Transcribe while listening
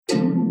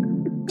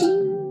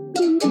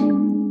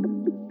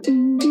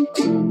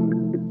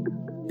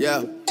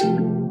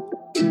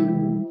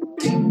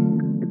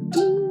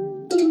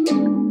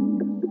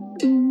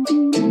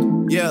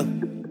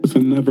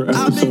another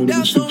episode of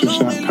the Shoot Your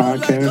Shot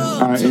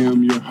podcast. I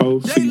am your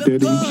host, C.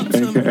 Diddy,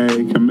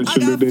 a.k.a.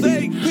 Commissioner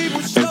Diddy,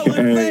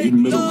 a.k.a.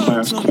 Middle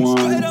Class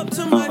Quan,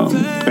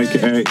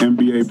 a.k.a.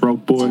 NBA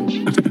Broke Boy.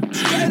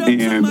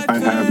 And I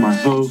have my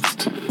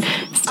host,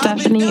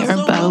 Stephanie or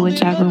Bo,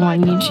 whichever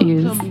one you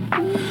choose.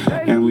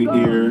 And we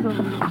here,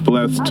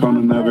 blessed on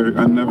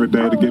another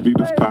day to give you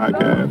this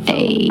podcast.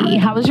 Hey,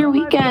 how was your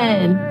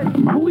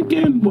weekend? My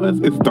weekend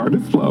it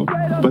started slow,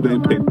 but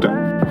it picked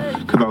up.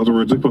 Because I was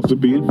originally supposed to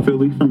be in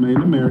Philly for Made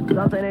in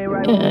America.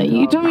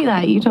 You told me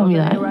that.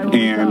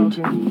 And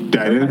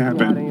that didn't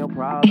happen.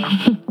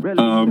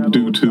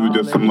 Due to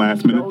just some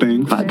last minute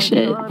things.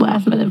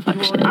 Last minute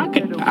fuck shit. I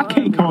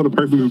can't call the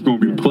person who's going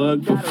to be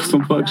plugged for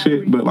some fuck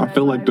shit, but I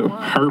feel like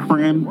her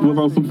friend was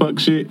on some fuck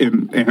shit,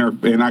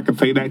 and I can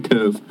say that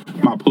because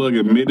my plug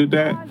admitted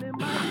that.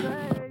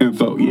 And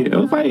so, yeah, it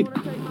was like,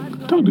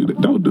 don't do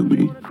that. Don't do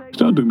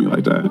me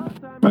like that.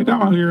 Like,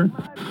 I'm out here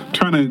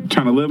trying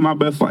to live my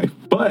best life.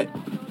 But,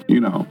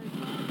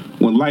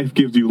 when life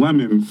gives you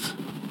lemons,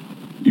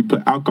 you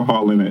put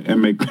alcohol in it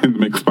and make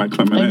spiked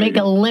lemonade. And make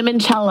a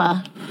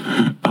limoncello.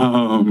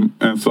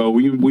 And so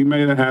we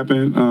made it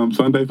happen.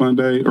 Sunday Fun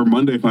Day, or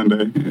Monday Fun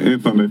Day,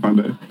 and Sunday Fun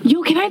Day.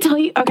 Yo, can I tell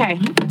you?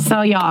 Okay,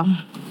 so y'all,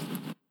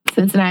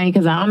 Cincinnati,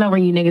 because I don't know where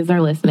you niggas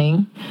are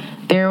listening.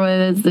 There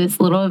was this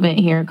little event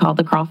here called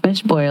the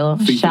Crawfish Boil.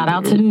 Shout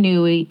out to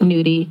Nudie.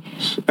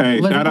 Hey,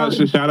 shout out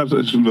to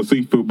the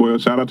Seafood Boil.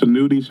 Shout out to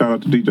Nudie. Shout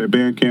out to DJ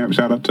Bandcamp.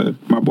 Shout out to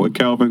my boy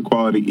Kelvin,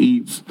 Quality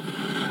Eats,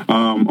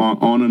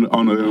 on an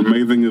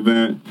amazing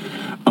event.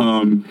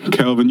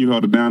 Kelvin, you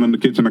held it down in the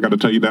kitchen. I got to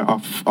tell you that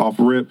off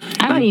rip.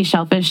 I don't eat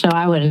shellfish, so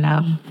I wouldn't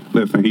know.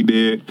 Listen, he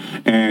did,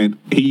 and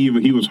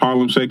he was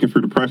Harlem shaking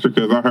through the pressure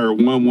because I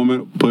heard one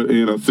woman put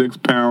in a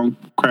 6-pound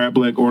crab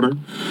leg order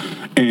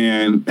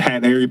and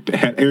had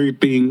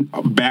everything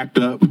backed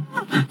up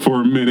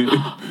for a minute.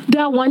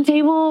 That one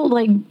table,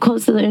 like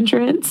close to the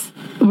entrance,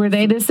 were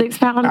they the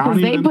 6-pound?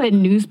 Because they put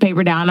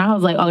newspaper down. I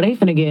was like, oh, they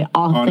finna get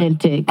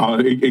authentic.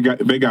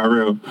 They got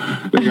real.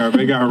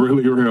 They got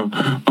really real.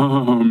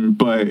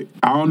 But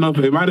I don't know if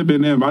it might have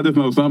been them. I just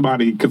know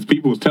somebody, because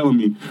people was telling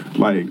me,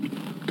 like,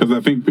 because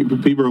I think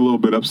people are a little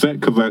bit upset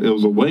because it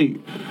was a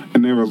weight,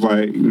 and they was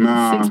like,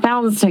 nah. 6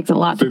 pounds takes a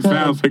lot to cook. 6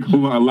 pounds takes a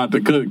lot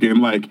to cook,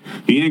 and like,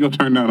 he ain't gonna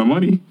turn down the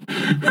money.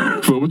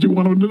 So what you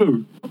want him to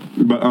do?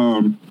 But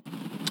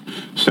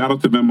shout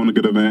out to them on a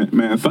good event,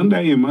 man.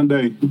 Sunday and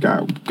Monday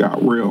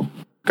got real.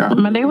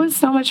 Monday was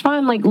so much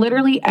fun. Like,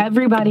 literally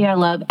everybody I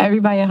love,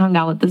 everybody I hung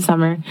out with this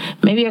summer,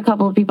 maybe a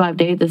couple of people I've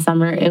dated this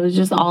summer, it was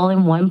just all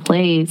in one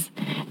place,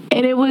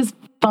 and it was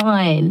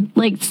fun,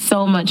 like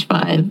so much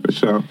fun. For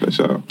sure.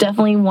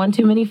 Definitely one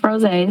too many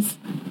frosés.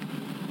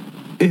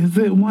 Is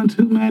it one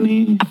too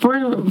many?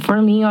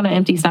 For me, on an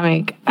empty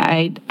stomach,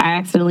 I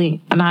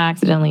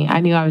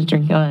knew I was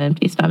drinking on an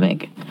empty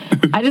stomach.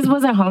 I just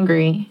wasn't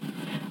hungry,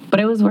 but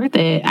it was worth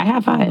it. I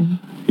had fun.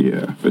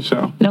 Yeah, for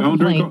sure. No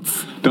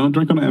complaints. Don't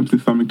drink on an empty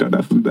stomach, though.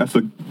 That's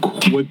a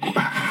quick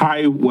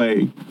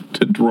highway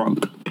to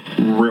drunk,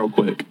 real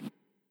quick.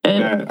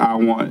 That I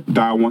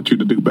want you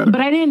to do better.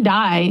 But I didn't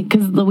die,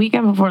 because the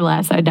weekend before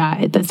last I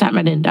died. This time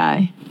I didn't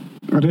die.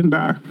 I didn't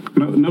die.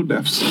 No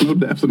deaths. No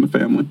deaths in the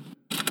family.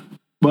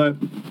 But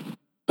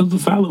it was a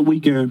solid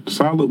weekend.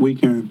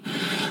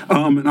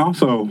 And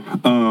also,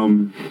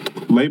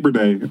 Labor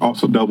Day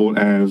also doubled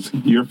as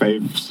your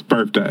fave's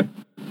birthday.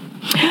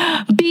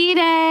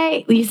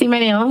 B-Day! You see my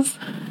nails?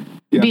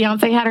 Yeah.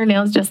 Beyonce had her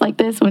nails just like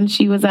this when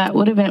she was at,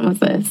 what event was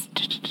this?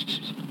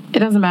 It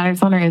doesn't matter.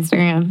 It's on her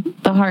Instagram.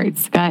 The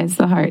hearts, guys,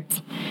 the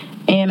hearts.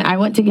 And I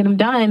went to get them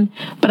done,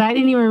 but I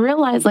didn't even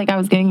realize, like, I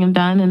was getting them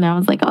done. And I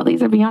was like, oh,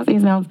 these are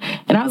Beyonce's nails.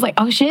 And I was like,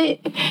 oh, shit,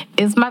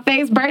 it's my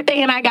fave's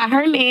birthday, and I got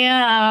her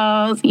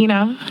nails,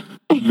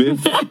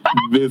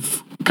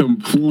 This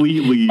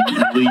completely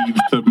leads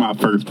to my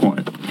first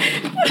point.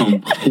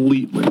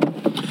 Completely.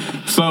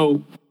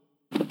 So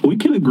we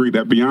can agree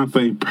that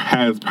Beyonce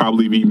has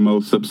probably the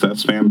most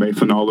obsessed fan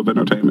base in all of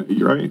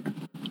entertainment, right?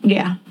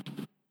 Yeah.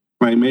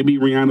 Like, maybe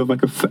Rihanna's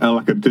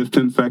like a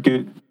distant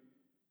second.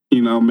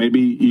 Maybe,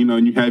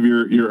 you have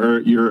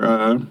your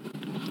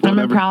I'm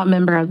a proud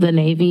member of the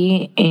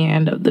Navy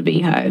and of the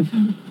Beehive.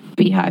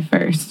 Beehive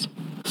first.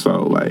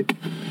 So,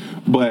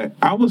 but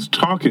I was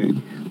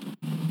talking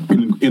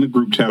in a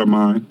group chat of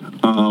mine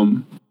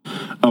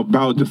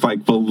about just,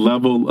 like, the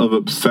level of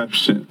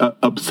obsession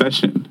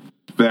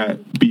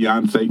that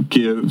Beyonce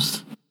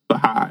gives the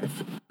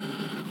Hive.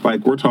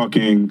 Like, we're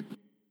talking,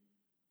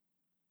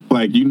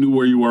 like, you knew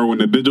where you were when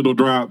the digital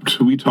dropped.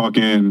 We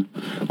talking,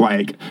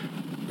 like,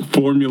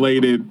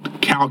 formulated,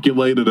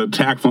 calculated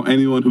attacks on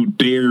anyone who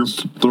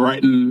dares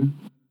threaten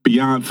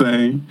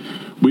Beyonce.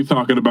 We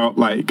talking about,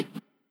 like,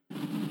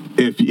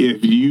 if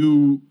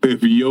your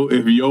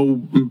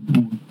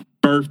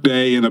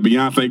birthday and a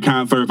Beyonce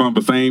concert's on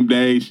the same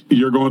day,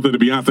 you're going to the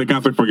Beyonce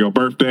concert for your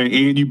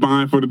birthday and you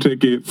buying for the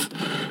tickets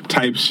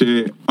type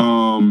shit.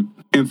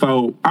 And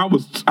so I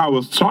was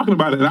talking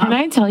about it. Can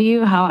I tell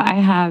you how I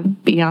have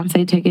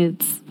Beyonce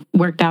tickets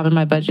worked out in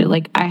my budget?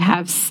 Like, I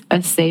have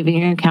a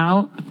saving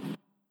account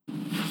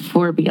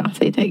for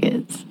Beyonce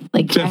tickets.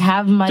 Like, I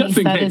have money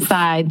set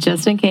aside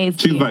just in case.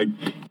 She's like,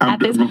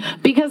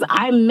 because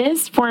I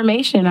missed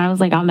Formation. I was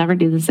like, I'll never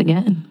do this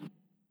again.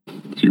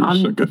 You were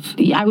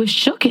shooketh. I was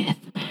shooketh.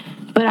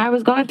 But I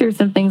was going through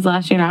some things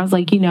last year, and I was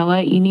like, you know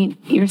what? You need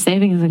your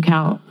savings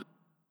account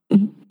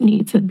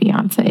needs a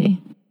Beyonce.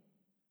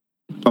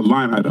 A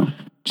line item.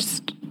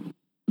 Just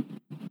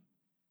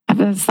I have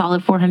a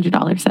solid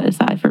 $400 set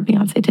aside for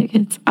Beyonce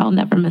tickets. I'll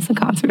never miss a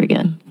concert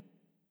again.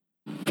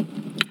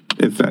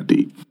 It's that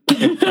deep.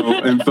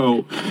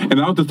 And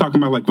I was just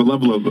talking about like the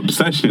level of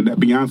obsession that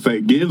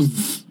Beyonce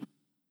gives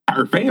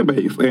her fan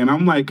base. And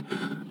I'm like,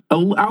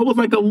 I was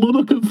like a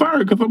little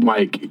concerned because I'm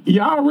like,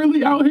 y'all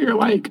really out here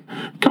like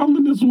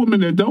calling this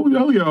woman that don't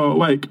know y'all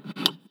like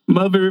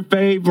mother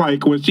fave.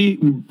 Like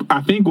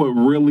I think what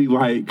really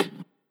like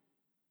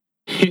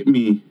hit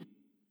me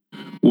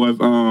was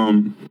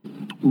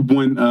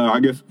when I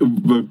guess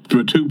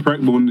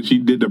when she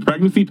did the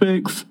pregnancy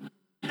pics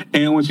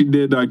and when she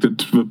did like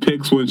the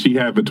pics when she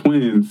had the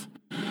twins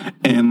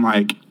and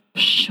like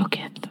shook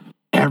it.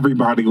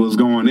 Everybody was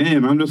going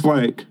in. I'm just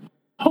like,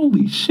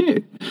 holy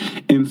shit.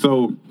 And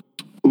so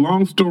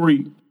long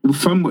story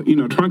somewhat,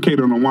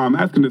 truncated on why I'm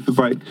asking this is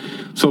like,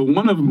 so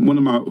one of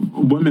my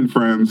women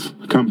friends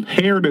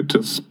compared it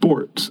to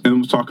sports and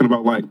was talking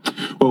about like,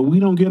 well, we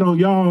don't get on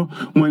y'all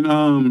when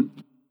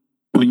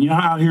y'all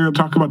out here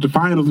talking about the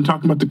finals and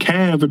talking about the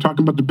Cavs or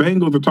talking about the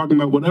Bengals or talking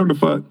about whatever the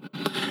fuck.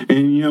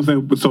 And you know what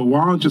I'm saying? So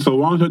why don't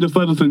you just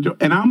let us enjoy?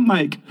 And I'm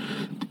like,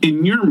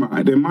 in your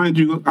mind, and mind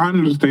you, I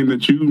understand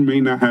that you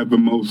may not have the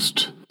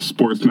most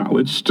sports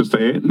knowledge, to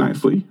say it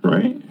nicely,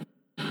 right?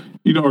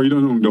 Or you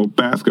don't know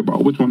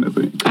basketball. Which one is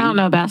it? I don't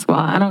know basketball.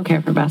 I don't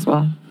care for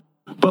basketball.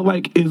 But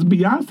like, is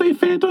Beyonce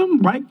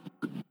fandom like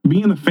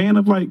being a fan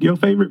of like your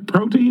favorite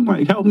pro team?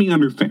 Like, help me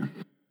understand.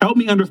 Help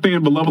me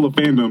understand the level of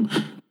fandom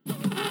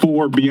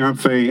for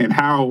Beyonce and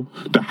how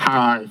the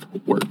hive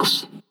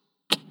works.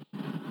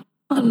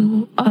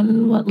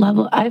 On what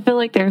level? I feel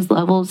like there's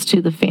levels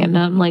to the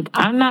fandom. Like,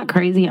 I'm not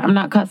crazy. I'm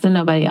not cussing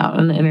nobody out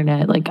on the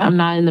internet. Like, I'm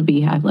not in the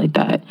beehive like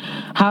that.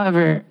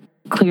 However,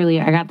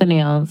 clearly I got the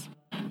nails.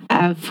 I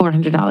have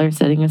 $400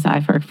 sitting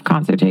aside for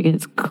concert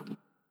tickets.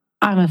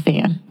 I'm a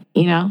fan,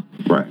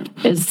 Right.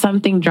 If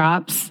something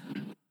drops,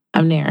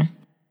 I'm there.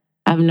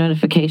 I have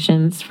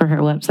notifications for her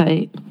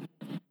website.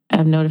 I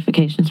have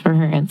notifications for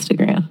her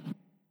Instagram.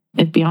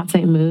 If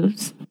Beyonce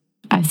moves,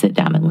 I sit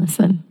down and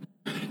listen.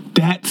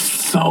 That's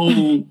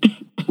so,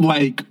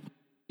 like,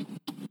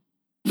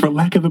 for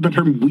lack of a better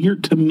term,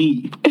 weird to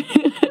me.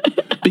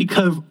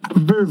 Because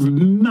there's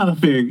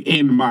nothing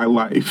in my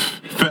life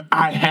that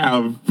I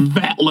have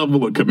that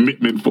level of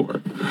commitment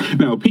for.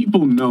 Now,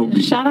 people know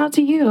me. Shout out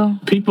to you.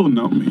 People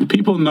know me.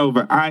 People know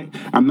that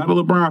I'm not a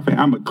LeBron fan.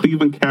 I'm a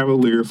Cleveland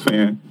Cavaliers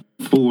fan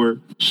for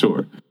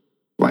sure.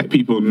 Like,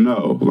 people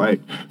know.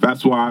 Like,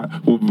 that's why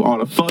with all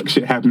the fuck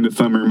shit happened this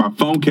summer, my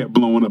phone kept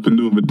blowing up and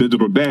doing the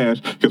digital dash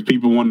because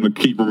people wanted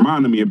to keep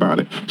reminding me about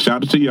it.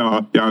 Shout out to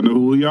y'all. Y'all know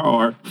who y'all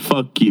are.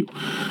 Fuck you.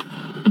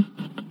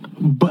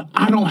 But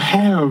I don't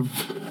have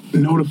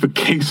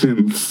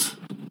notifications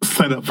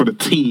set up for the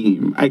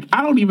team. Like,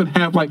 I don't even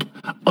have, like,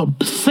 a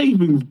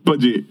savings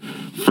budget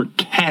for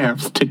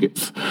Cavs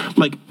tickets.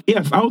 Like,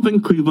 yes, I was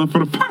in Cleveland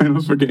for the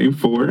finals for Game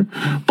 4,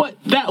 but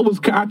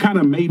I kind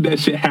of made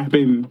that shit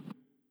happen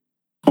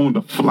on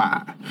the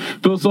fly.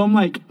 So I'm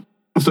like,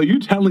 so you're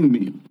telling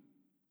me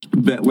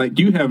that like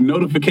you have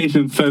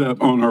notifications set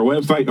up on our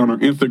website, on our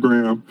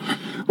Instagram,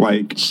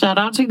 like shout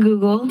out to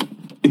Google.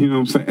 You know what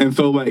I'm saying? And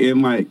so like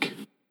and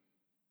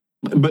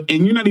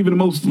you're not even the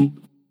most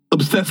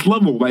obsessed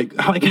level. Like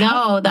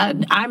no, that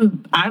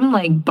I'm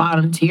like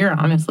bottom tier,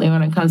 honestly,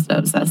 when it comes to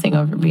obsessing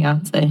over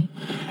Beyonce.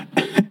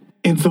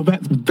 And so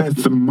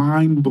that's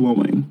mind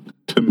blowing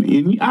to me.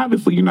 And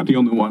obviously you're not the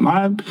only one.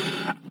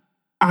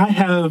 I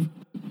have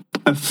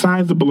a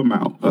sizable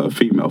amount of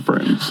female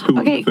friends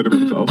who consider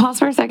themselves. Pause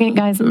for a second,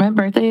 guys. My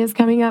birthday is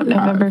coming up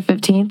November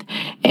 15th,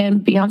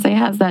 and Beyonce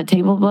has that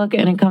table book,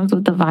 and it comes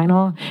with the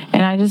vinyl.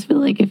 And I just feel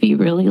like if you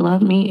really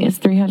love me, it's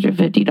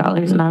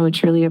 $350, and I would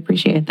truly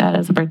appreciate that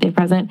as a birthday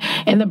present.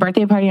 And the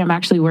birthday party I'm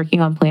actually working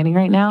on planning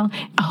right now,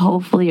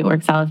 hopefully it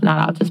works out. If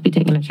not, I'll just be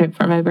taking a trip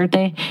for my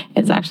birthday.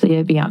 It's actually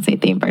a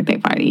Beyonce-themed birthday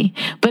party.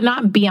 But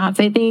not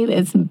Beyonce-themed.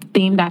 It's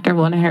themed after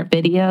one of her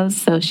videos,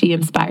 so she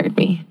inspired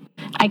me.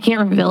 I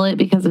can't reveal it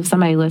because if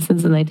somebody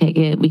listens and they take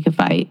it, we could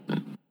fight.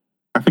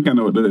 I think I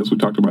know what it is. We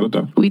talked about it,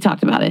 though. We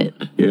talked about it.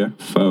 Yeah,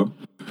 so,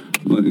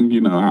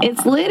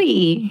 it's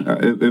litty.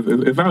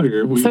 It's out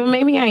here. So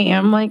maybe I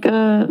am like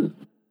a...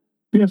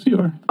 Yes, you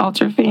are.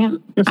 Ultra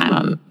fan? Yes,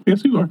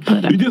 you are.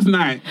 You're just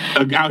not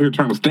out here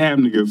trying to stab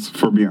niggas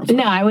for Beyonce.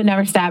 No, I would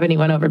never stab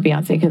anyone over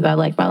Beyonce because I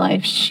like my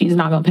life. She's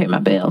not going to pay my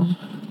bill.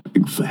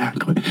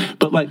 Exactly.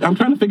 But, like, I'm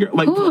trying to figure...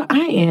 like, ooh,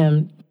 I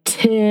am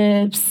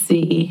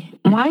tipsy.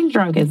 Wine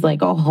drunk is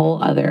like a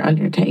whole other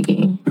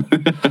undertaking.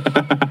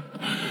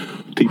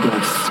 Deep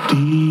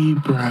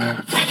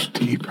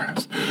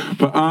breaths.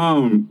 But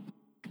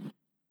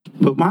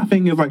my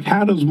thing is like,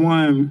 how does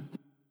one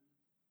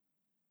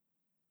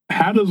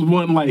how does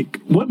one, like,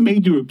 what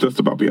made you obsessed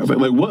about Beyonce?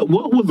 Like, what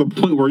was the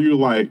point where you're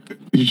like,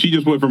 she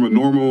just went from a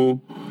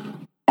normal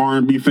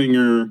R&B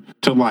singer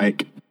to,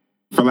 like,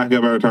 for lack of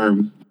a better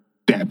term,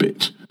 that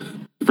bitch?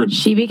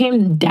 She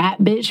became that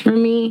bitch for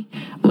me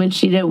when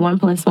she did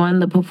 1+1,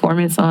 the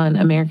performance on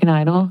American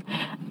Idol.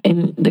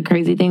 And the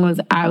crazy thing was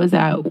I was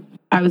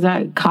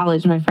at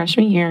college my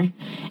freshman year,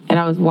 and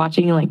I was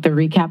watching like the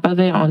recap of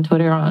it on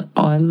Twitter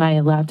on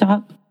my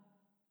laptop.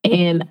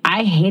 And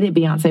I hated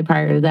Beyonce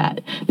prior to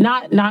that.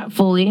 Not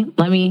fully.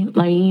 Let me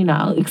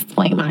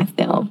explain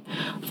myself.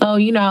 So,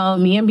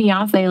 me and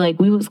Beyonce, like,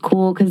 we was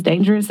cool because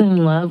Dangerous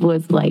in Love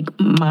was like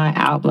my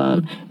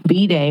album.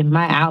 B-Day,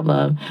 my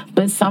album.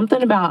 But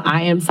something about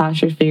I Am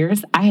Sasha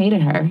Fierce, I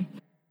hated her.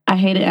 I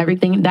hated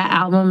everything. That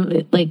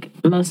album, like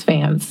most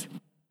fans,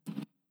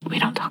 we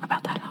don't talk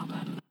about that album.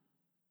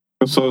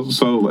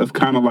 So it's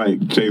kind of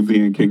like Jay-Z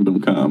and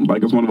Kingdom Come.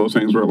 Like, it's one of those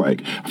things where,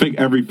 like, I think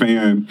every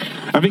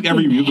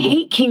musical...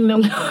 hate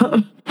Kingdom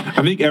Come.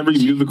 I think every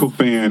musical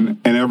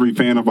fan and every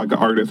fan of, like, an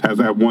artist has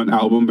that one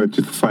album that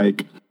just,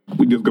 like,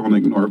 we just gonna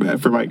ignore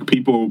that. For, like,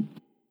 people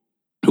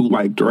who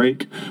like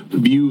Drake,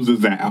 Views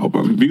is that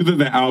album. Views is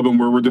that album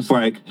where we're just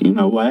like, you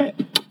know what?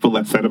 The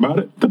less said about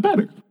it, the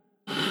better.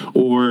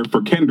 Or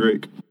for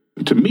Kendrick,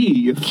 to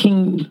me, it's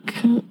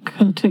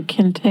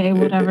Kente,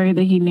 whatever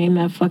that he named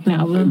that fucking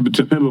album.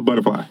 To Pimp a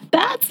Butterfly.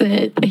 That's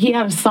it. He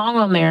had a song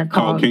on there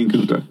called King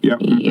Kunta. Yep.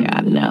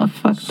 Yeah, no,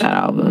 fuck that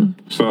album.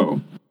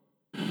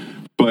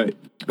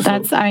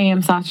 That's I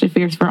Am Sasha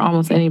Fierce for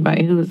almost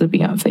anybody who is a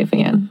Beyonce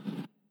fan.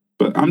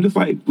 But I'm just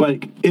like,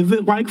 is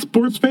it like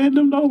sports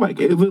fandom though? Like,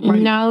 is it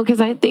like... No,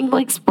 because I think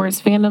like sports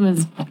fandom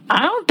is,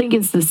 I don't think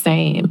it's the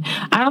same.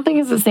 I don't think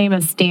it's the same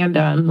as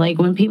stand-up. Like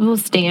when people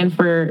stand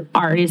for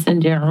artists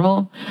in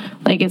general,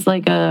 like it's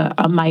like a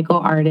Michael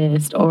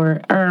artist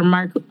or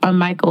a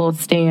Michael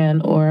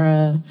Stan or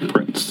a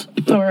Prince.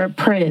 Or a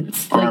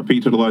Prince.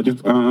 RIP to the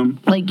legends.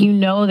 Like,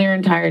 their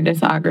entire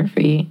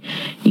discography.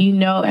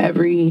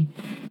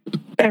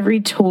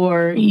 Every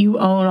tour. You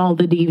own all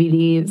the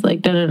DVDs.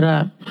 Like,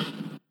 da-da-da.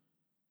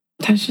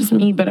 That's just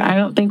me, but I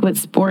don't think with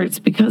sports,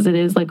 because it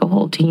is like a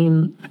whole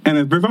team.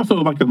 And there's also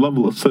like a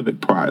level of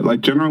civic pride.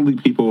 Like generally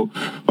people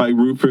like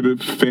root for the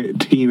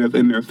team that's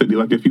in their city.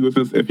 Like if you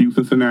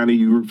Cincinnati,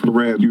 you root for the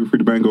Reds, you root for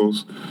the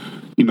Bengals.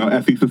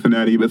 SC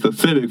Cincinnati, it's a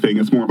civic thing.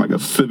 It's more like a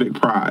civic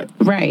pride.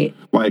 Right.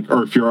 Like,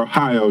 or if you're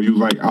Ohio, you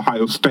like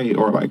Ohio State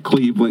or like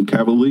Cleveland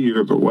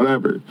Cavaliers or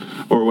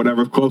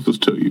whatever's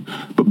closest to you.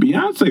 But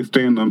Beyonce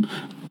stand-up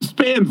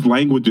spans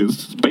languages,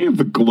 spans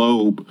the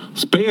globe,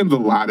 spans a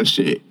lot of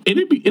shit. And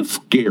it's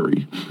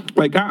scary.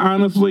 Like, I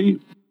honestly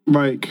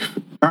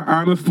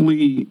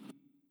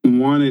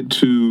wanted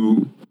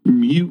to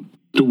mute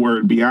the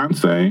word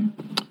Beyonce,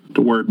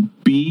 the word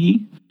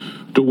B,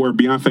 the word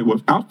Beyonce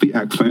without the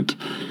accent,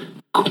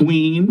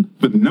 Queen,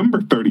 the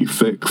number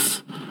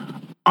 36,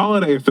 all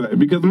of that after that.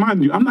 Because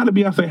mind you, I'm not a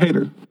Beyonce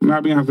hater. I'm not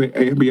a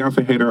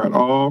Beyonce hater at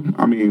all.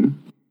 I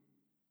mean,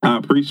 I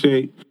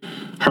appreciate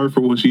her for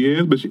what she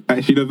is, but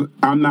she doesn't.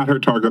 I'm not her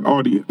target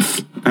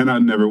audience, and I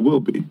never will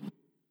be.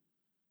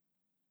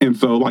 And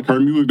so, like, her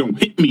music don't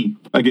hit me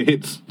like it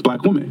hits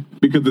Black women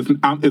because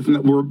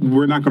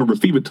we're not going to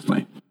receive it the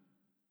same.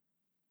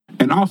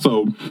 And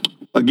also,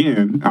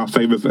 again, I'll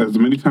say this as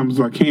many times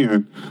as I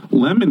can: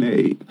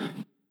 Lemonade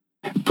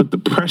put the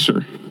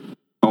pressure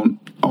on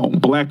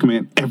Black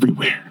men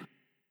everywhere,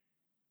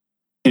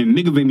 and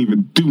niggas ain't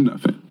even do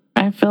nothing.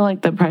 I feel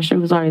like the pressure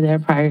was already there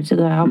prior to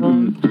the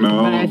album. But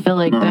I feel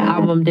like the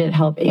album did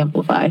help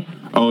amplify.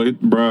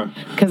 Bruh.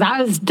 Because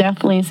I was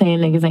definitely saying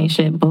niggas ain't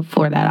shit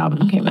before that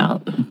album came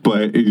out.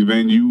 But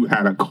then you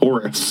had a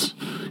chorus.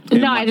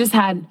 No,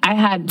 I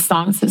had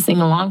songs to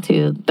sing along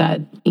to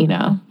that,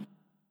 niggas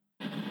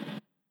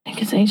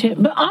ain't shit.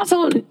 But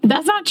also,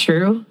 that's not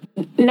true.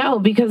 No,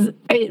 because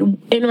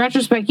in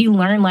retrospect, you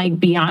learn like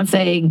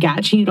Beyonce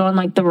got cheated on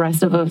like the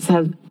rest of us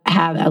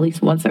have at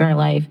least once in our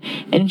life.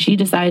 And she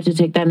decided to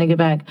take that nigga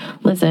back.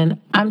 Listen,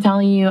 I'm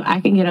telling you,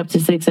 I can get up to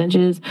 6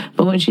 inches.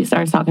 But when she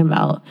starts talking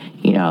about,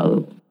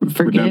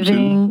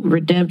 forgiving,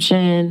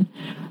 redemption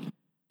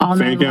all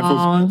night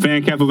long.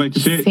 Sandcastles ain't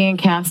your shit.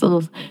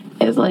 Sandcastles.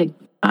 It's like,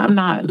 I'm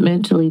not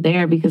mentally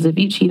there because if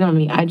you cheat on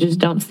me, I just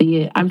don't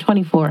see it. I'm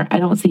 24. I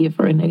don't see it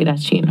for a nigga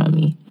that's cheating on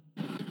me.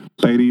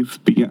 Ladies,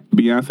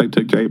 Beyonce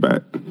took Jay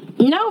back.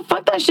 No,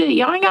 fuck that shit.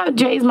 Y'all ain't got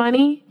Jay's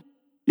money.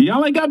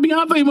 Y'all ain't got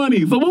Beyonce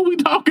money. So what we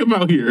talking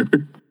about here?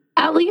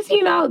 At least,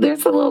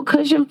 there's a little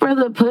cushion for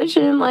the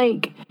pushing.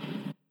 Like,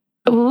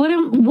 what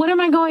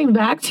am I going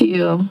back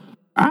to?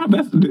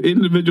 That's the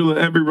individual of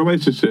every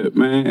relationship,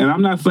 man. And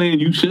I'm not saying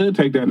you should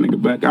take that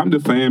nigga back. I'm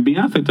just saying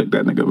Beyonce took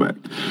that nigga back.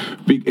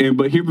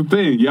 But here's the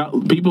thing,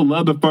 y'all, people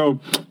love to throw,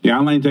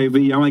 y'all ain't Jay-Z,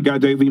 y'all ain't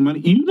got Jay-Z money.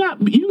 You not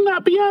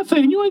Beyonce,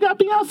 and you ain't got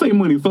Beyonce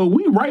money. So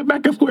we right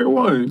back at square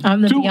one.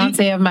 I'm the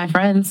Beyonce of my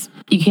friends.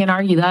 You can't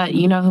argue that.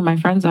 You know who my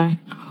friends are.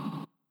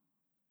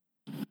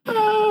 We'll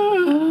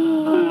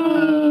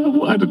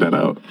edit that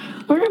out.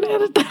 We're gonna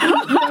edit that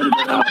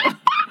out.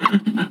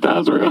 That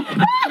was real.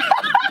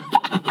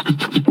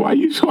 Why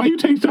you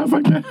take shots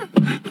like that?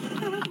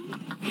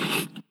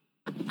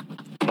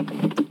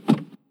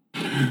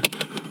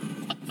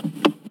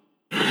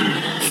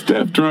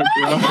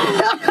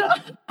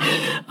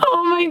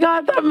 Oh my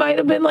God, that might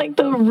have been like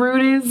the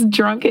rudest,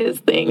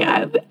 drunkest thing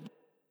I've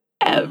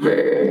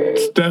ever.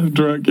 Steph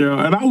drunk, yo.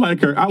 And I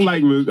like her. I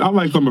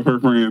like some of her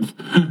friends.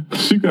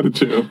 She gotta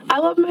chill. I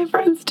love my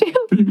friends too.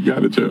 You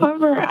gotta chill.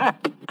 However,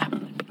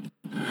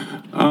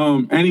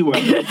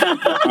 Anyway,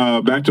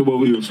 back to what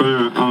we were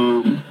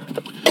saying.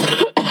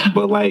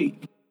 But like,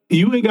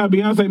 you ain't got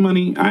Beyonce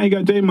money, I ain't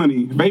got Jay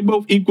money. They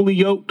both equally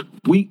yoked.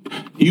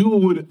 You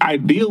would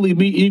ideally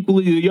be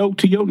equally yoked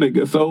to your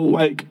nigga. So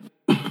like,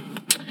 I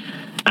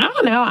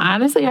don't know.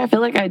 Honestly, I feel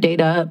like I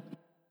date up.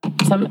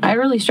 I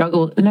really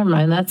struggle. Never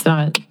mind. That's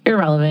not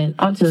irrelevant.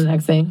 On to the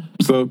next thing.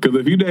 So, because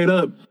if you date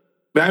up,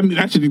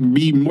 that should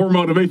be more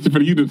motivation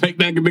for you to take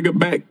that nigga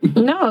back.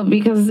 No,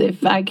 because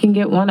if I can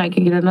get one, I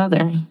can get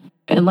another.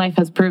 And life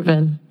has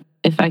proven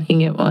if I can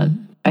get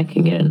one, I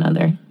can get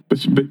another.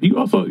 But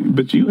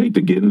you hate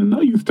to get in the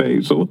know you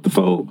stage. So what the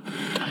fuck?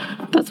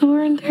 That's what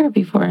we're in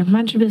therapy for.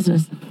 Mind your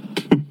business.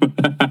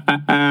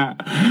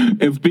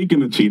 And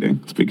speaking of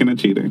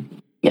cheating.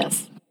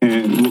 Yes.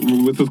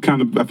 And this is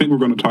kind of, I think we're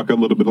going to talk a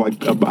little bit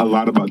a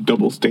lot about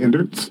double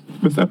standards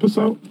this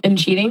episode. And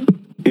cheating?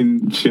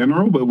 In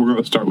general, but we're going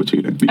to start with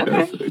cheating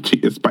because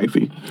it's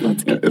spicy.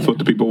 It's what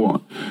the people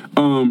want.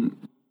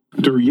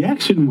 The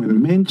reaction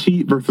when men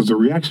cheat versus the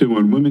reaction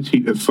when women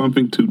cheat is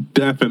something to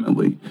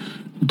definitely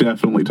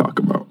talk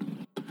about.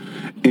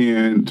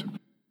 And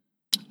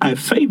I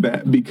say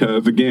that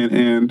because, again,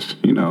 and,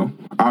 you know,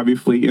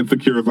 obviously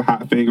insecure is a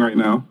hot thing right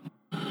now.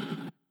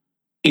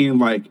 And,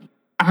 like,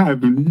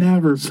 I've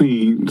never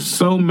seen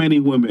so many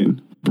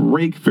women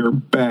break their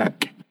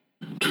back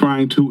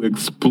trying to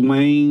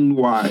explain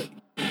why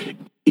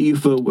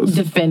Issa was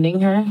defending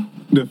her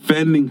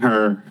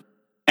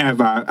as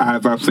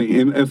I've seen.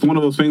 And it's one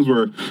of those things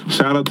where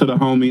shout out to the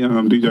homie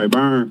DJ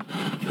Byrne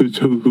who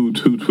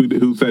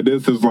said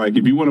this is like,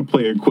 if you want to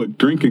play a quick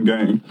drinking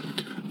game,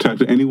 talk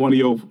to any one of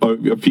your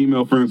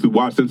female friends who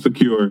watch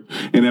Insecure,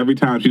 and every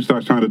time she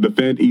starts trying to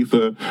defend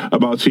Issa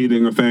about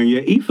cheating or saying,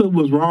 yeah, Issa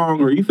was wrong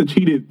or Issa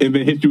cheated, and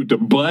then hits you with the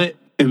butt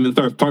and then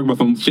starts talking about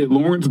some shit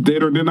Lawrence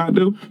did or did not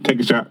do, take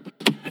a shot.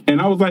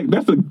 And I was like,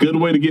 that's a good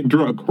way to get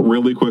drunk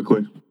really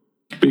quickly.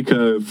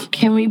 Because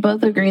can we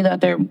both agree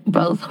that they're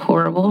both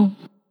horrible?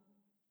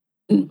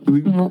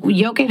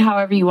 Yoke it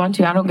however you want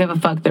to. I don't give a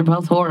fuck. They're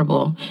both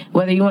horrible.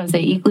 Whether you want to say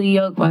equally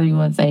yoked, whether you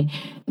want to say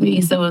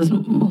Issa was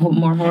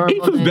more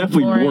horrible. Issa's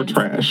definitely more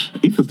trash.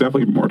 Issa's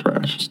definitely more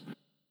trash.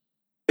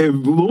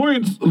 And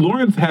Lawrence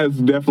has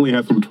definitely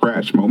had some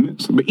trash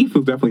moments, but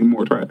Issa's definitely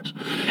more trash.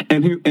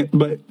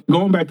 But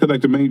going back to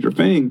like the major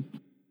thing,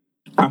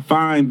 I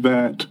find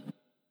that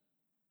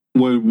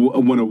when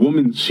a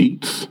woman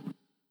cheats,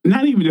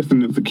 not even just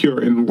in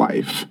Insecure, in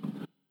life,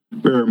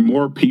 there are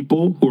more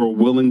people who are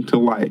willing to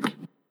like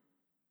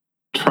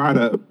try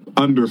to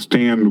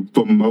understand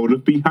the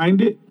motive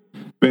behind it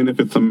than if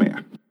it's a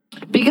man.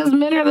 Because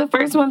men are the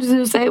first ones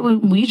to say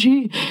when we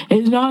cheat,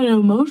 it's not an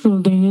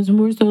emotional thing. It's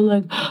more so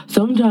like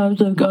sometimes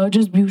like I'll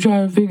just be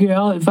trying to figure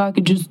out if I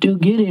could just still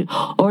get it.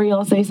 Or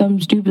y'all say something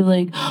stupid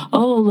like,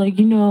 oh, like,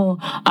 you know,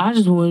 I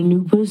just want a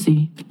new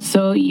pussy.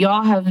 So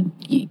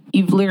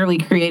you've literally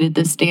created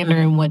this standard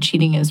in what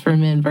cheating is for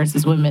men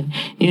versus women.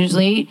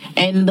 Usually,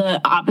 and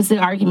the opposite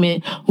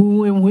argument,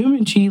 when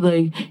women cheat,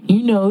 like,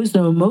 you know, it's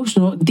an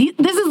emotional. This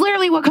is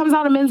literally what comes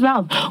out of men's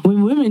mouth.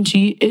 When women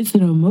cheat, it's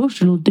an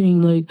emotional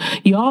thing. Like,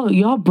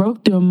 y'all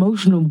broke the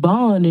emotional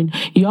bond, and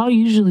y'all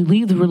usually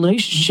leave the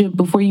relationship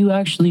before you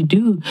actually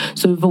do.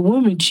 So if a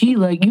woman cheat,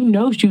 like, you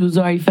know she was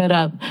already fed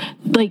up.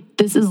 Like,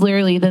 this is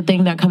literally the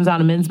thing that comes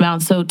out of men's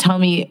mouths. So tell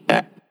me,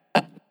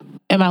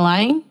 am I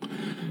lying?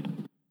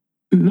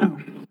 No.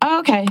 Oh,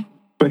 okay.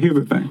 But here's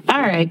the thing.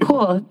 All right,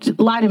 cool.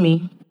 Lie to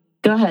me.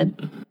 Go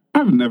ahead.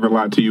 I've never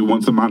lied to you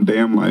once in my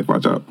damn life.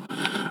 Watch out.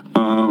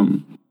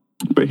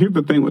 But here's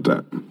the thing with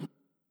that.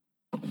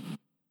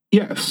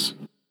 Yes.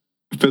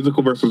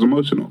 Physical versus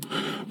emotional.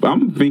 But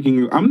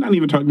I'm not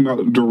even talking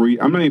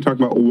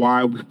about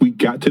why we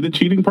got to the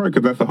cheating part,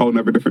 because that's a whole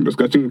nother different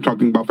discussion. I'm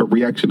talking about the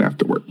reaction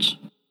afterwards.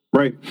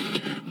 Right?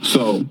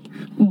 So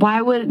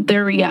why would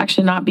their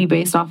reaction not be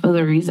based off of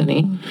the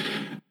reasoning?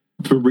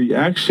 The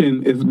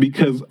reaction is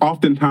because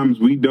oftentimes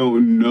we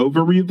don't know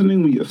the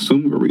reasoning, we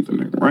assume the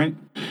reasoning, right?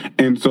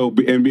 And so,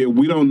 and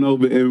we don't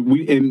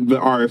know,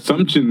 our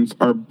assumptions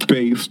are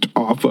based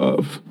off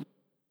of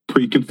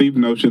preconceived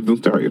notions and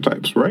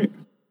stereotypes, right?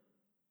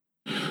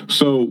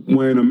 So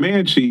when a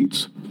man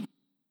cheats,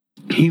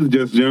 he's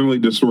just generally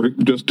just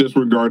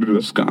disregarded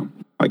as scum.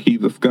 Like,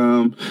 he's a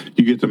scum.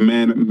 You get the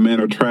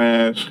men are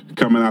trash,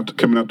 coming out the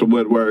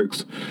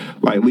woodworks.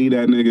 Like, leave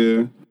that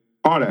nigga,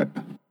 all that.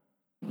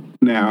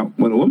 Now,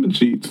 when a woman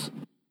cheats,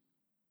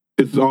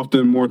 it's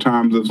often more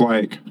times it's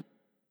like,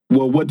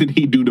 well, what did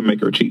he do to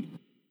make her cheat?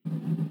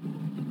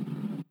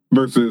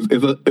 Versus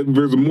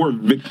there's more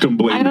victim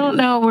blaming. I don't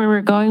know where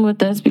we're going with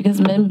this, because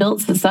men built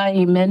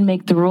society, men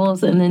make the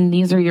rules, and then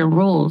these are your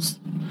rules.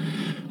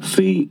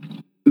 See,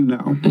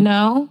 no.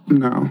 No?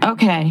 No.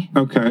 Okay.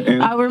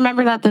 And I'll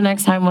remember that the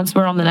next time once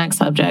we're on the next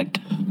subject.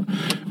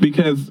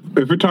 Because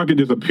if we're talking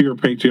just a pure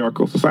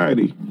patriarchal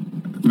society,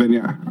 then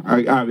yeah,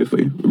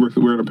 obviously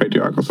we're in a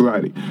patriarchal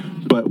society.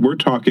 But we're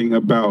talking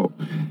about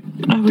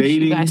I wish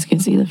dating. you guys can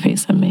see the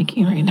face I'm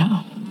making right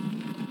now.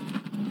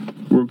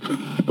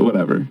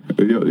 Whatever.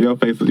 Your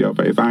face is your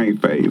face. I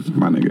ain't phased,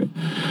 my nigga.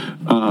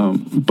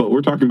 But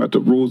we're talking about the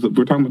rules of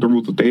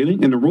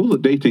dating, and the rules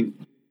of dating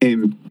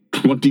in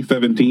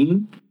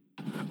 2017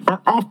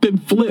 are often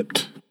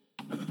flipped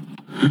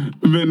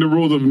than the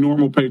rules of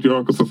normal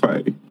patriarchal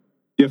society.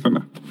 Yes or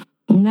no?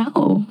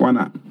 No. Why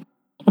not?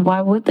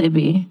 Why would they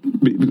be?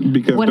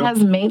 Because what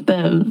has made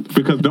them?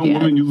 Because don't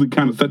women usually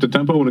kind of set the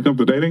tempo when it comes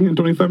to dating in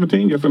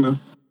 2017? Yes or no?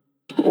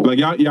 Like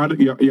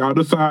y'all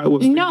decide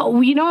what's...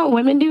 No, you know what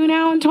women do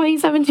now in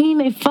 2017?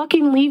 They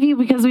fucking leave you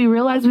because we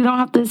realize we don't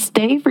have to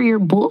stay for your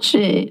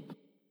bullshit.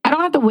 I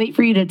don't have to wait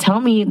for you to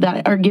tell me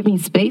that or give me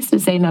space to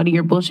say no to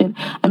your bullshit.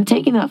 I'm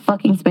taking that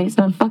fucking space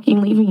and I'm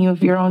fucking leaving you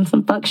if you're on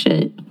some fuck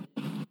shit.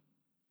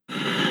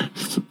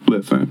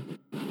 Listen,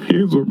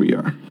 here's where we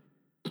are.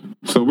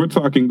 So we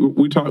talk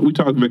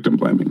victim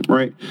blaming,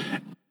 right?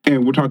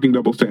 And we're talking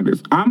double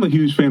standards. I'm a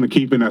huge fan of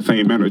keeping that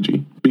same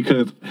energy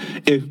because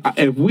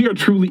if we are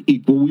truly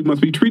equal, we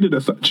must be treated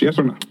as such. Yes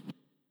or no?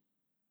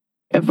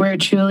 If we're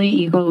truly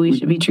equal, we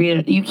should be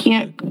treated. You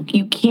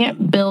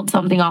can't build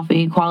something off of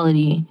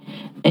equality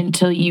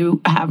until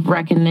you have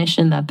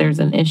recognition that there's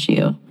an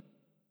issue.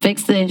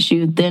 Fix the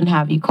issue, then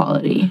have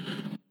equality.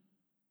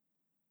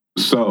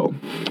 So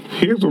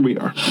here's where we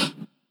are.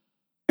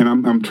 And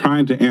I'm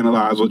trying to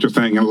analyze what you're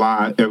saying in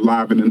live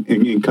and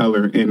in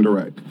color and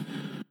direct.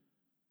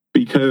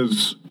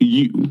 Because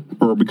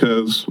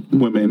because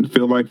women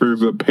feel like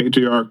there's a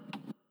patriarchal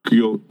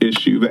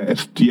issue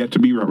that's yet to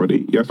be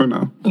remedied. Yes or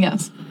no?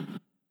 Yes.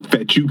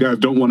 That you guys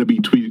don't want to be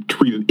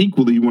treated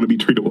equally. You want to be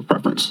treated with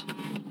preference.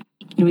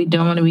 We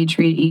don't want to be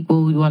treated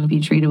equal. We want to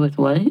be treated with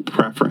what?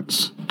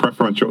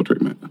 Preferential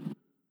treatment.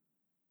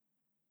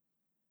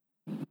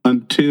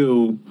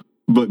 Until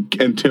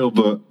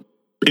the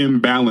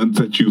imbalance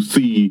that you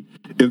see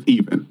is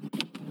even.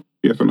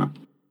 Yes or no?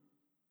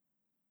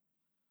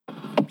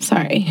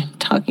 Sorry,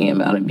 talking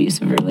about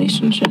abusive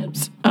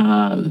relationships.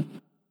 No,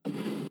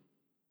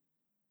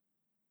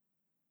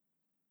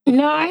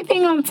 I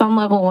think on some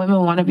level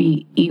women want to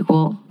be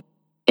equal.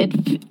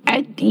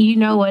 You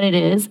know what it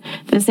is?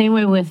 The same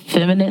way with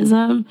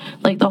feminism.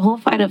 Like the whole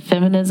fight of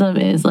feminism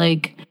is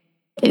like,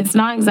 it's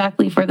not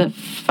exactly for the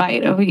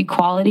fight of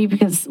equality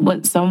because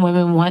what some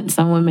women want,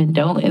 some women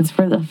don't. It's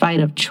for the fight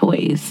of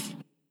choice.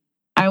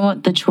 I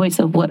want the choice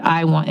of what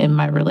I want in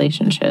my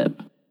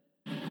relationship.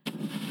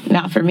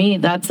 Now, for me,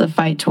 that's a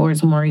fight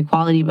towards more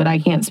equality, but I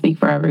can't speak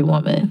for every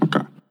woman.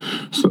 Okay.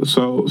 So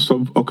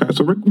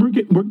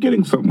we're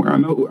getting somewhere.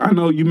 I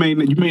know you may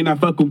not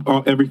fuck with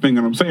everything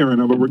that I'm saying right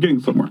now, but we're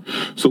getting somewhere.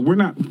 So we're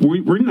not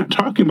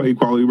talking about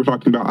equality. We're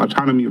talking about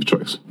autonomy of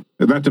choice.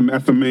 That's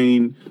the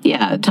main.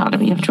 Yeah,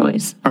 autonomy of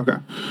choice. Okay.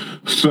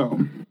 So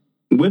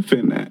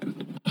within that,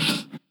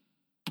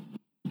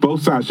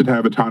 both sides should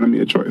have autonomy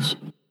of choice,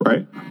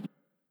 right?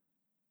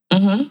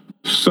 Mm-hmm.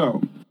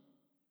 So,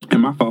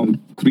 and my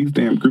phone, these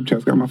damn group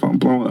chats got my phone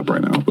blowing up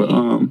right now. But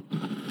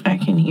I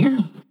can hear.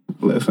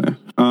 Listen.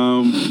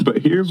 But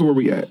here's where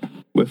we at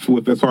with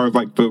as far as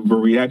like the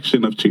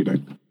reaction of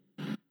cheating.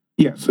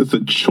 Yes, it's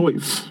a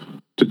choice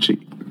to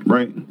cheat,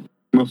 right?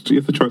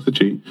 It's a choice to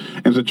cheat.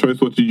 And it's a choice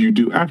what did you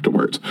do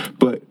afterwards.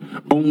 But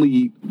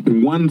only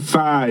one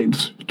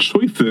side's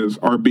choices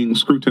are being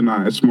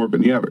scrutinized more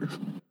than the others.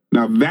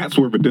 Now that's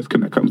where the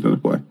disconnect comes into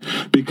play.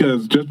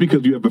 Because just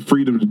because you have the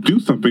freedom to do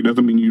something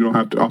doesn't mean you don't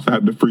have to also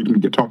have the freedom to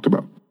get talked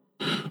about.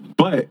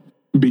 But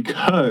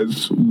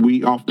because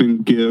we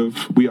often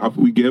give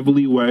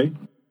leeway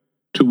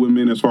to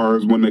women as far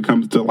as when it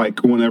comes to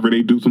like whenever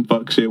they do some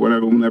fuck shit,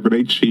 whenever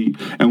they cheat,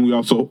 and we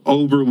also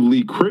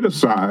overly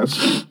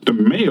criticize the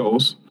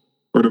males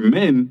or the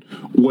men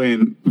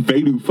when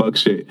they do fuck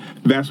shit.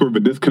 That's where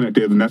the disconnect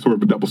is, and that's where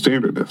the double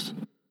standard is.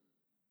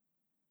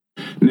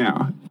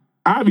 Now,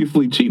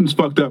 obviously, cheating's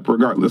fucked up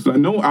regardless. I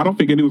don't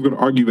think anyone's going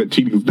to argue that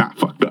cheating's not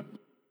fucked up,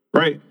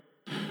 right?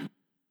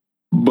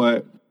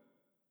 But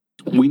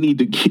we need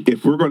to keep,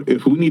 if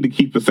we need to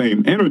keep the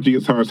same energy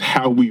as far as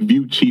how we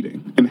view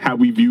cheating and how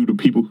we view the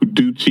people who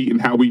do cheat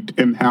and how we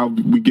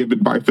give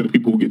advice to the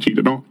people who get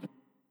cheated on.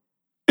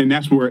 And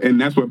that's what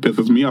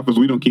pisses me off is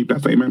we don't keep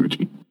that same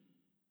energy.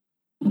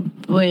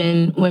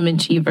 When women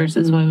cheat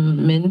versus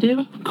when men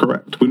do?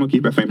 Correct. We don't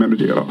keep that same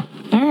energy at all.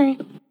 All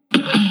right.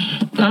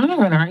 I'm not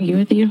going to argue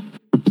with you.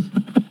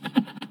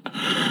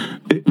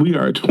 We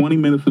are 20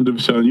 minutes into the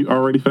show and you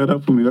already fed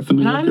up with me. That's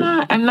No,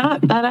 I'm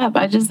not fed up.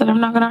 I just said I'm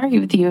not going to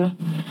argue with you.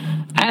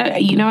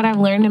 You know what I've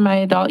learned in my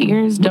adult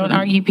years? Don't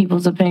argue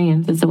people's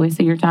opinions. It's a waste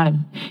of your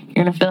time.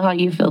 You're going to feel how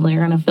you feel. They're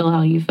going to feel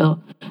how you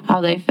feel, how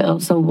they feel.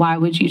 So why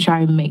would you try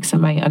and make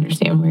somebody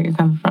understand where you're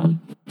coming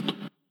from?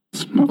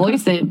 Okay.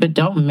 Voice it, but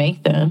don't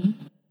make them.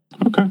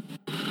 Okay.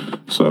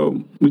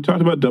 So we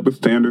talked about double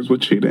standards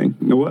with cheating.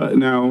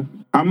 Now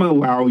I'm going to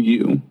allow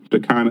you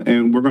to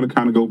and we're going to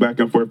kind of go back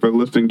and forth for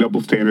listing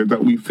double standards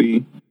that we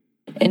see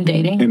In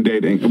dating? In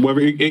dating.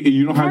 Whether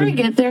you don't have Before we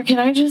get there, can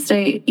I just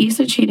say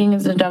Issa cheating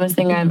is the dumbest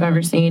thing I've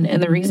ever seen.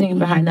 And the reasoning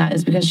behind that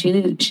is because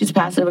she's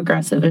passive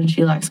aggressive and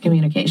she lacks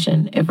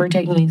communication if we're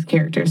taking these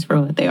characters for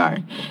what they are.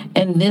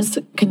 And this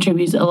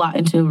contributes a lot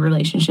into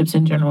relationships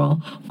in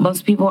general.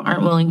 Most people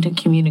aren't willing to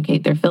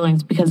communicate their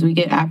feelings because we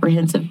get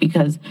apprehensive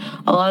because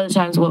a lot of the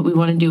times what we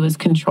want to do is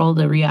control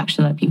the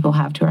reaction that people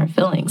have to our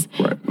feelings,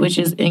 right. Which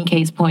is, in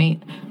case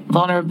point,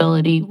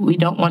 vulnerability. We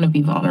don't want to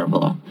be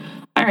vulnerable.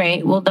 All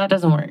right, well, that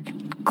doesn't work.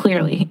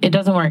 Clearly, it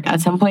doesn't work.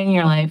 At some point in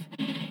your life,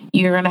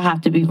 you're going to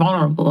have to be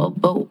vulnerable.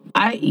 But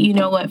you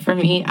know what, for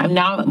me, I'm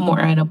now more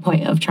at a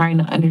point of trying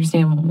to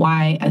understand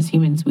why, as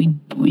humans,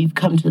 we've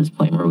come to this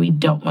point where we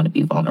don't want to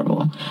be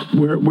vulnerable.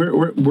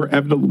 We're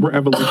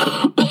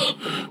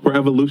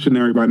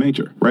evolutionary by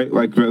nature, right?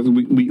 Like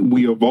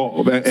we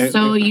evolve.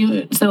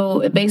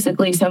 So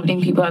basically, so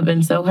many people have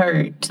been so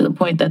hurt to the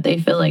point that they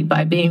feel like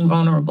by being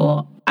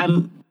vulnerable,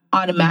 I'm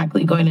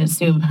automatically going to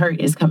assume hurt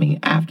is coming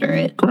after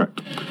it.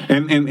 Correct.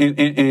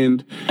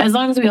 And as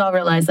long as we all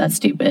realize that's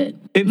stupid,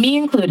 me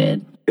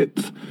included.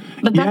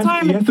 But that's why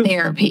I'm in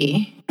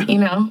therapy, you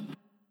know?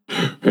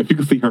 If you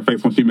could see her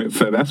face when she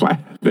said, that's why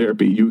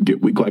therapy, you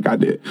get weak like I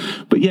did.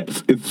 But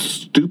yes, it's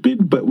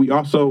stupid, but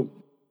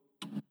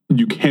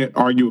you can't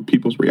argue with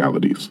people's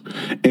realities.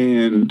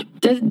 And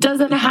it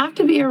doesn't have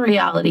to be a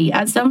reality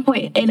at some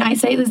point. And I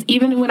say this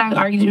even when I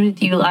argued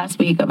with you last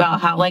week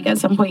about how, like, at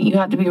some point you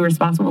have to be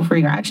responsible for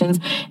your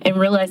actions and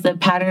realize the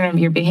pattern of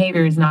your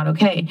behavior is not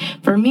okay.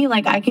 For me,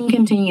 like, I can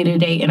continue to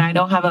date and I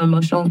don't have an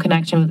emotional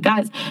connection with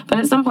guys, but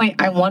at some point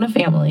I want a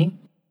family.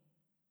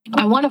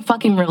 I want a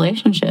fucking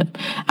relationship.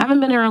 I haven't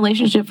been in a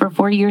relationship for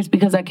 4 years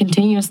because I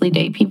continuously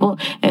date people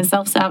and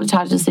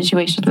self-sabotage the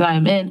situations that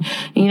I'm in.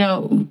 You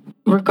know,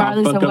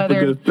 regardless of whether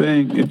a good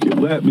thing if you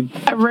let me.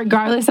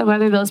 Regardless of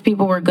whether those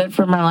people were good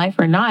for my life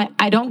or not,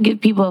 I don't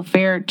give people a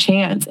fair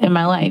chance in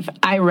my life.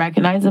 I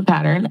recognize the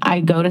pattern.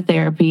 I go to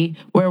therapy.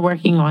 We're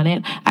working on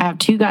it. I have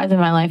 2 guys in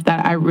my life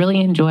that I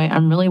really enjoy.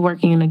 I'm really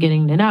working into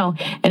getting to know.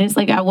 And it's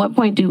like, at what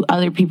point do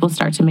other people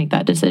start to make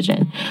that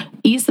decision?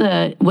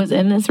 Issa was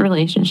in this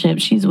relationship.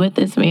 She's with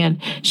this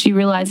man. She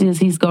realizes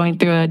he's going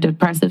through a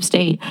depressive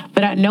state.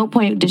 But at no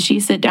point did she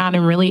sit down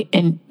and really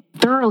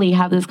thoroughly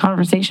have this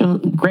conversation.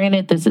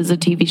 Granted, this is a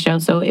TV show,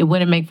 so it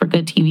wouldn't make for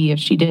good TV if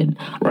she did.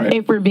 Right.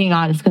 If we're being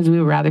honest, because we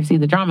would rather see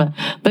the drama.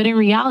 But in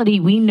reality,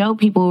 we know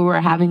people who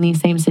are having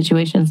these same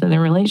situations in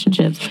their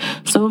relationships.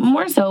 So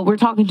more so, we're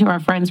talking to our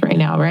friends right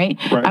now, right?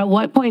 At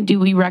what point do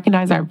we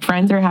recognize our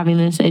friends are having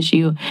this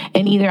issue,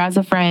 and either as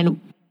a friend,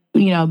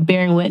 you know,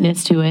 bearing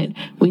witness to it,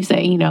 we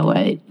say, you know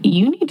what,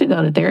 you need to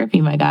go to therapy,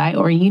 my guy,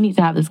 or you need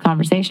to have this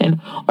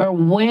conversation. Or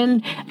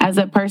when, as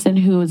a person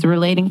who is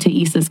relating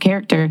to Issa's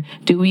character,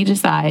 do we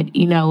decide,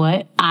 you know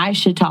what, I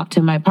should talk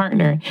to my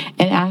partner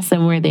and ask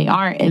them where they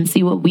are and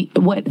see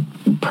what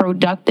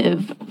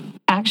productive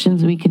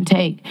actions we can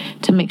take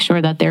to make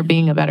sure that they're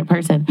being a better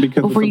person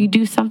before you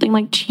do something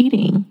like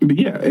cheating.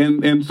 Yeah,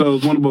 and so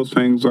it's one of those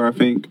things where I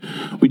think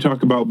we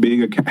talk about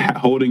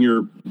holding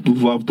your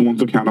loved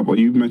ones accountable.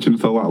 You mentioned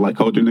this a lot, like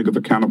hold your niggas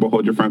accountable,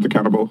 hold your friends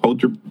accountable,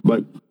 hold your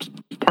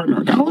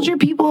partner accountable. Hold your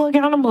people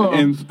accountable.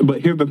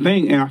 But here's the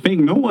thing, and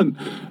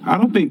I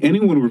don't think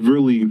anyone was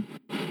really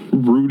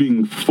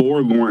rooting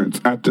for Lawrence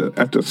at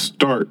the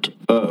start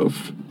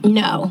of.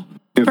 No.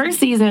 First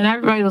season,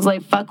 everybody was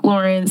like, fuck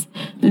Lawrence.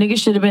 Nigga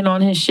should have been on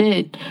his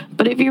shit.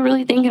 But if you're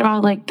really thinking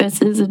about, like,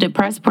 this is a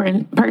depressed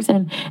person,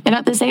 and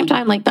at the same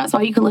time, like, that's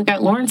why you could look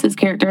at Lawrence's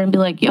character and be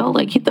like, yo,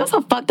 like, that's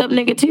a fucked up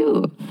nigga,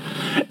 too.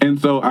 And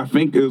so I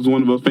think it was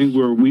one of those things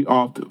where we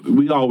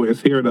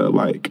always hear the,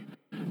 like,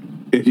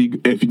 if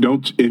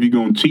you're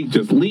gonna cheat,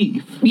 just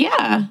leave.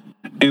 Yeah.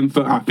 And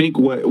so I think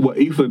what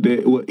Issa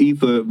did,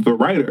 the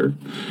writer,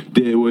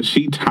 did was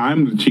she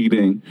timed the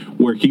cheating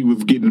where he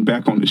was getting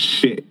back on the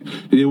shit.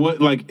 It was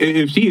like,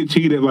 if she had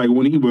cheated like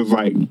when he was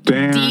like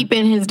down, deep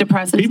in his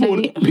depressive state, people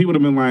would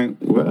have been like,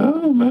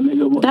 well,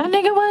 that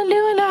nigga wasn't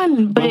doing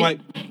nothing. But like,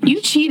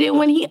 you cheated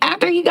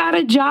after he got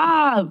a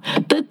job,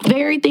 the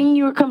very thing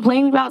you were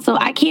complaining about. So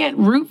I can't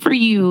root for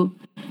you.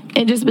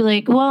 And just be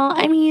like, well,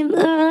 I mean,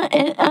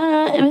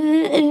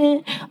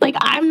 like,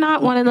 I'm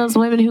not one of those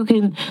women who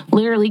can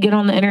literally get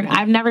on the internet.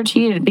 I've never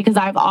cheated because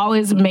I've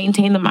always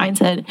maintained the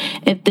mindset,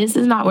 if this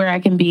is not where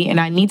I can be and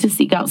I need to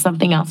seek out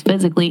something else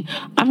physically,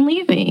 I'm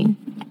leaving.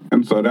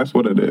 And so that's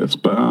what it is.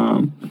 But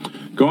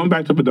going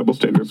back to the double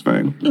standards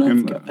thing,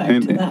 and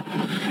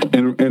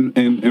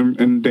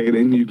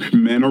dating, you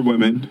men or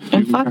women,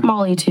 and fuck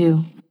Molly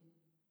too,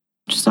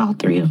 just all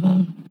 3 of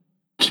them.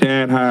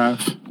 Chad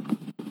Huff.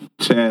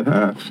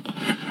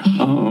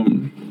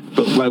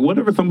 But like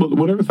whatever some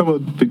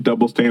of the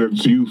double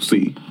standards you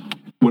see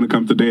when it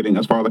comes to dating,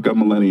 as far as like a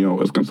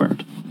millennial is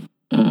concerned.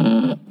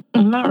 I'm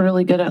not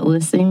really good at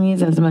listing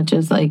these as much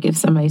as like if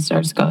somebody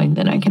starts going,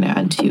 then I can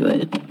add to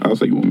it. I'll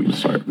say you want me to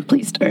start.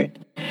 Please start.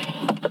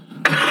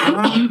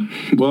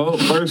 Well,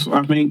 first,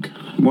 I think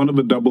one of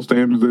the double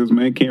standards is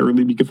men can't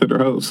really be considered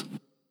hoes.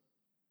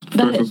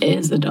 That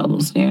is a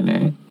double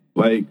standard.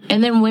 Like,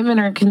 and then women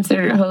are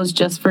considered hoes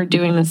just for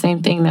doing the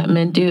same thing that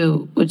men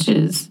do, which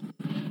is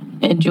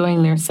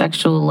enjoying their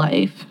sexual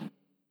life.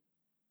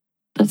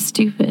 That's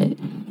stupid.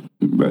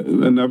 But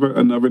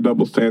another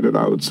double standard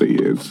I would say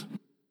is,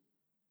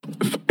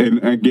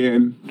 and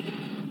again,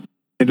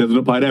 it doesn't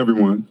apply to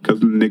everyone because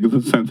niggas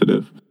are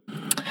sensitive.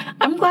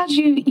 I'm glad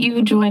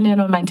you joined in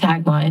on my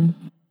tagline.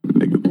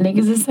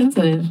 Niggas is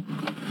sensitive.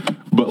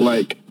 But,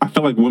 like, I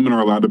feel like women are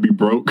allowed to be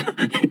broke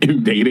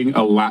in dating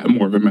a lot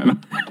more than men are.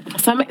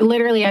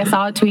 Literally, I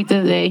saw a tweet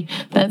today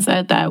that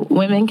said that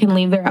women can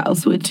leave their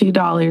house with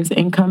 $2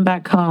 and come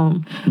back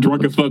home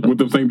drunk as fuck with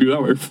the same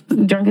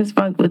 $2. Drunk as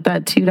fuck with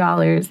that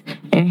 $2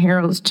 and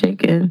Harold's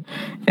chicken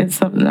and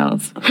something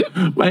else.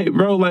 Like,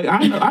 bro, like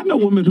I know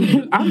women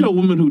who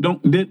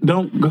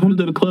don't come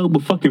to the club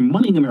with fucking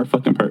money in their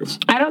fucking purse.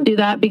 I don't do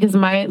that because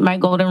my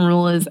golden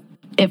rule is,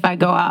 if I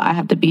go out, I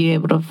have to be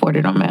able to afford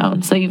it on my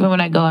own. So even when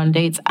I go on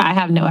dates, I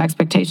have no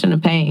expectation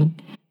of paying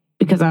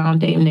because I don't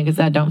date niggas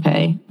that don't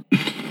pay.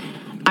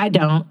 I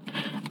don't.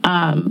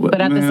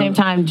 But at the same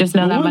time, just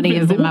know that money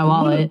is in my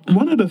wallet.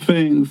 One of the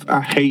things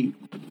I hate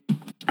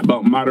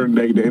about modern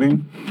day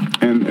dating,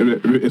 and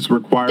it's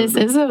required. This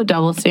is a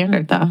double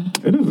standard, though.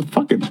 It is a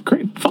fucking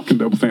great fucking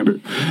double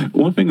standard.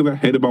 One thing that I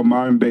hate about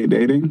modern day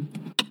dating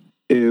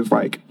is,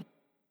 like,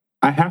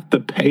 I have to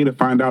pay to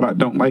find out I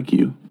don't like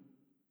you.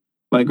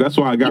 Like, that's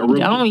why I got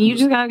you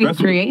just gotta get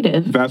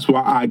creative. That's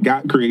why I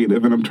got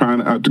creative, and I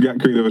got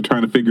creative and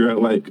trying to figure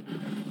out, like,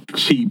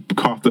 cheap,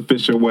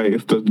 cost-efficient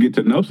ways to get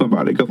to know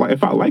somebody. Because, like,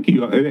 if I like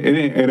you,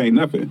 it ain't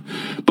nothing.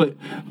 But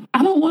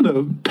I don't want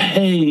to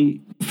pay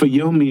for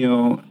your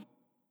meal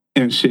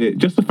and shit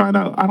just to find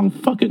out I don't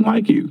fucking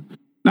like you.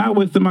 Now I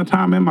wasted my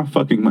time and my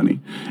fucking money,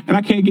 and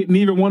I can't get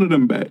neither one of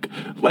them back.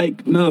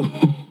 Like, no.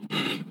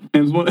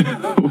 And it's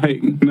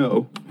like,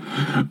 no.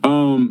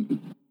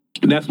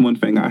 That's one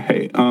thing I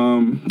hate.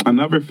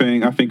 Another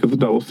thing I think is a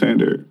double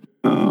standard,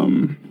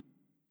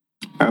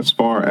 as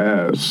far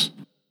as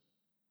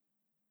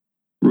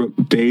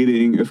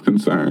dating is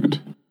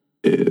concerned,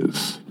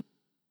 is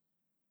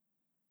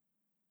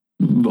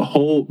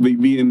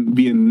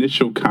the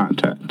initial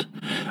contact.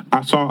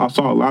 I saw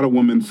a lot of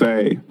women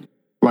say,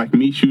 like,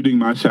 me shooting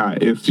my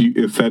shot is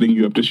setting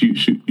you up to shoot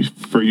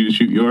for you to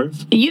shoot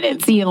yours. You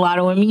didn't see a lot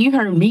of women. You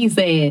heard me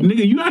say it.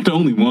 Nigga, you're not the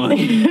only one.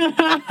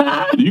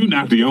 You're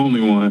not the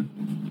only one.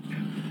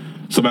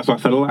 So that's why I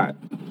said a lot,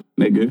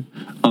 nigga.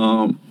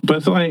 But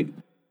it's like,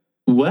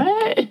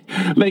 what?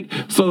 Like,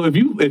 so if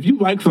you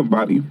like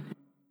somebody,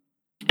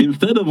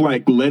 instead of,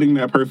 like, letting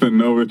that person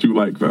know that you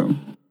like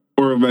them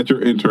or that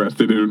you're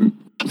interested in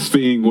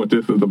seeing what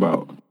this is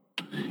about,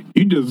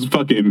 you just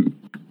fucking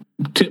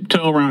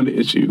tiptoe around the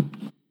issue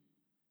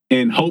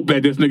and hope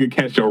that this nigga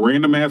catch your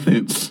random ass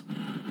hints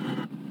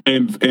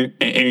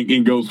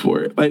and goes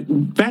for it. Like,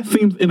 that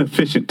seems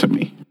inefficient to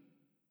me.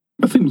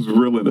 That seems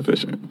real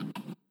inefficient.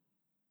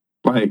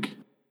 Like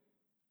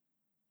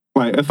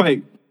it's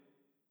like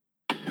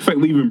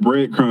leaving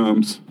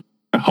breadcrumbs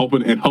and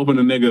hoping a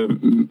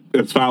nigga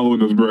is following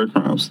those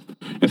breadcrumbs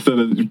instead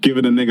of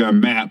giving a nigga a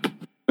map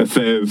that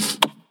says,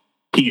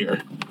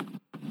 here,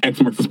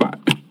 X marks the spot.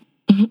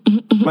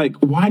 Like,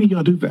 why do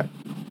y'all do that?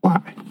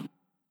 Why?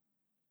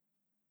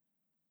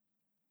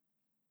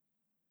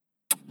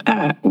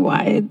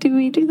 Why do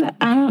we do that?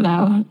 I don't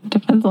know.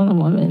 Depends on the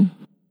woman.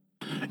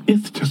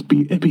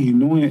 It'd be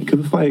annoying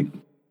because it's like,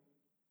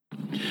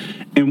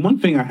 and one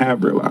thing I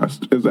have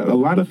realized is that a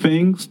lot of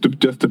things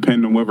just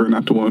depend on whether or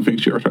not the woman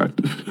thinks you're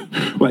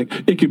attractive. Like,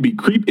 it could be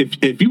creepy.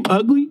 If you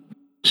ugly,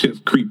 shit's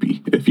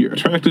creepy. If you're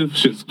attractive,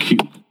 shit's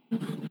cute.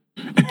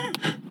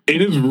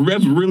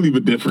 That's really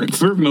the difference.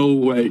 There's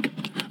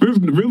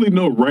really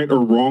no right or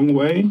wrong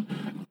way.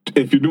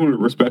 If you're doing it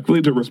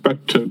respectfully, to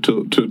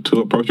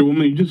approach a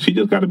woman, she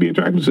just got to be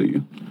attracted to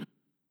you.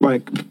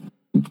 Like,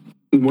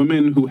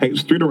 women who hate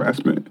street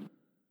harassment,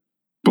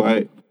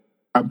 but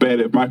I bet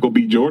if Michael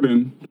B.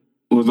 Jordan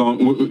was on,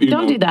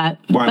 don't do that.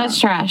 That's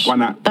trash. Why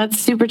not? That's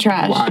super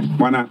trash.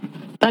 Why not?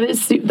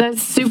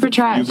 That's super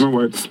trash. Use my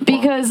words.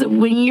 Because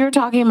when you're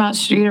talking about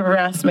street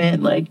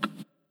harassment, like,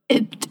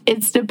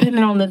 it's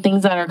dependent on the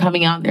things that are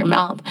coming out of their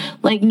mouth.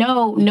 Like,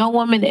 no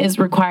woman is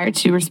required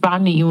to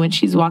respond to you when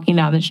she's walking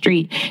down the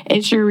street.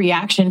 It's your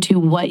reaction to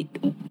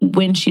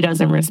when she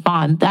doesn't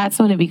respond. That's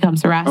when it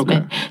becomes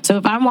harassment. Okay. So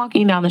if I'm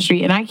walking down the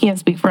street, and I can't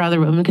speak for other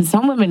women, because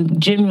some women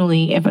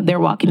generally, if they're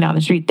walking down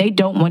the street, they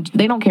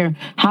don't care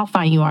how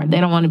fine you are. They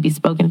don't want to be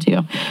spoken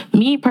to.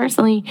 Me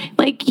personally,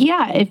 like,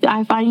 yeah, if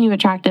I find you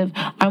attractive,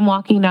 I'm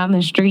walking down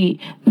the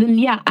street, then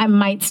yeah, I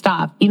might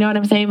stop. You know what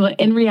I'm saying? But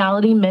in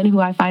reality, men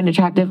who I find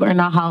attractive are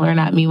not hollering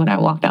at me when I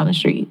walk down the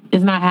street.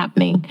 It's not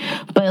happening.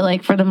 But,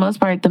 like, for the most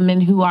part, the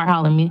men who are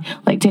hollering me,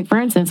 like, take for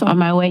instance, on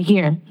my way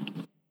here,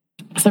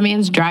 some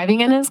man's driving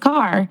in his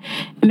car.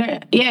 Me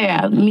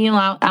and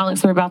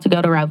Alex were about to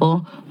go to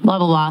Rebel, blah,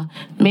 blah, blah.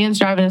 Man's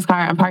driving his car.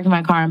 I'm parking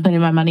my car. I'm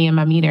putting my money in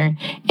my meter.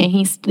 And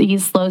he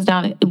slows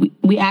down.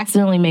 We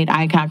accidentally made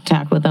eye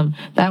contact with him.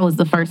 That was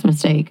the first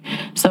mistake.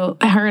 So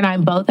her and I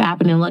both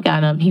happened to look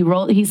at him.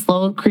 He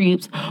slow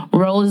creeps,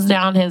 rolls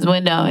down his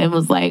window and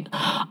was like,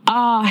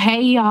 oh,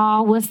 hey,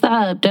 y'all, what's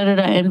up? Da, da,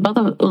 da. And both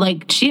of,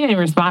 like, she didn't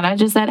respond. I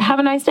just said, have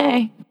a nice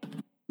day.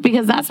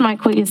 Because that's my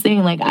quickest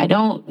thing. Like, I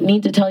don't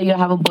need to tell you I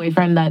have a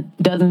boyfriend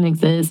that doesn't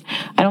exist.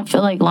 I don't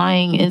feel like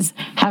lying is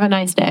have a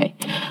nice day.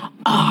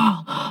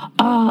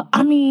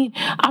 I mean,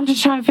 I'm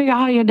just trying to figure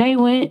out how your day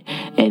went.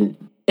 And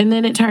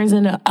then it turns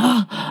into,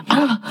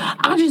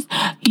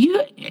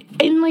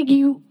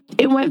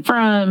 it went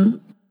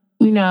from,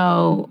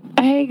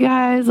 hey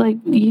guys, like,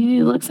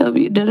 you look so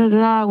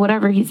beautiful,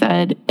 whatever he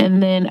said.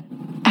 And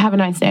then have a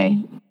nice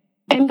day.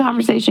 End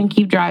conversation,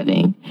 keep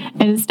driving.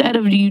 And instead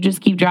of you just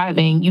keep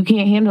driving, you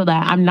can't handle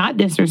that. I'm not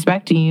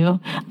disrespecting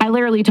you. I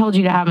literally told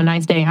you to have a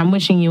nice day. I'm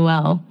wishing you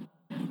well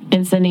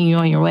and sending you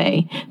on your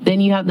way. Then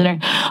you have the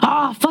nerve,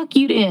 fuck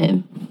you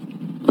then.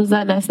 Was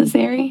that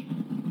necessary?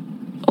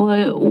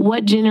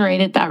 What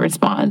generated that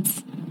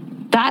response?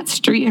 That's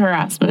street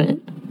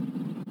harassment.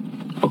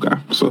 Okay,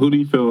 so who do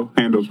you feel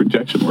handles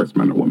rejection worse,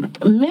 men or women?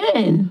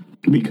 Men.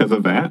 Because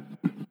of that?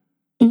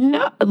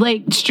 No,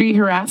 like street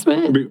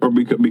harassment, or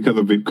because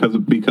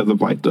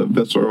of like the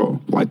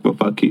visceral, like the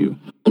fuck you.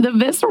 The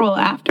visceral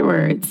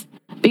afterwards,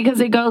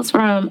 because it goes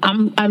from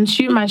I'm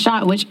shooting my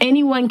shot, which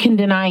anyone can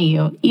deny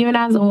you. Even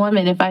as a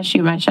woman, if I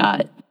shoot my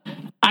shot,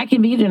 I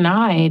can be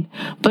denied.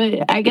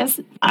 But I guess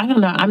I don't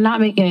know. I'm not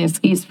making an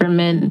excuse for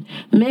men.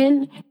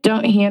 Men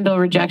don't handle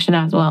rejection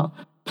as well.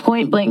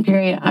 Point blank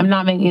period. I'm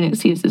not making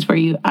excuses for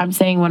you. I'm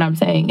saying what I'm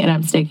saying and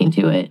I'm sticking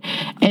to it.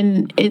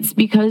 And it's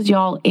because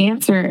y'all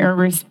answer or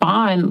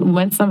respond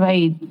when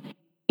somebody,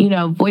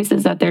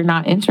 voices that they're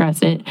not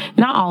interested.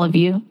 Not all of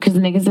you, because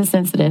niggas is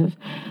sensitive.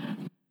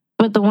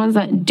 But the ones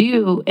that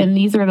do, and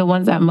these are the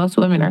ones that most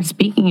women are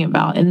speaking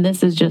about, and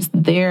this is just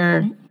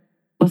their,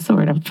 what's the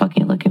word I'm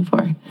fucking looking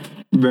for?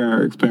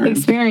 Their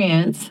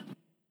experience.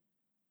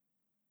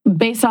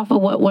 Based off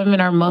of what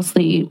women are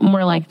mostly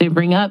more likely to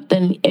bring up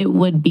than it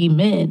would be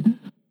men.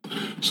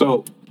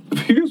 So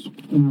here's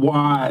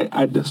why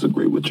I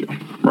disagree with you,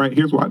 right?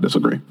 Here's why I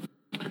disagree.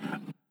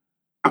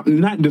 I'm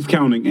not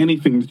discounting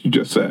anything that you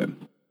just said.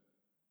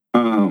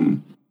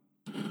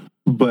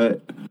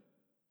 But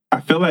I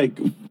feel like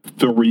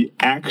the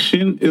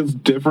reaction is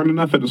different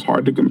enough that it's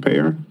hard to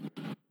compare.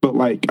 But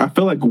like, I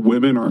feel like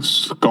women are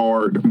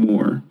scarred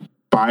more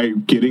by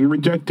getting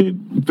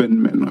rejected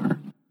than men are.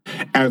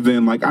 As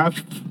in, like,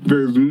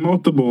 there's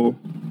multiple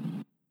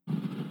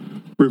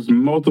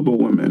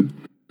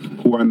women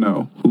who I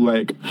know who,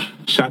 like,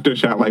 shot their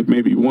shot, like,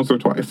 maybe once or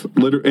twice.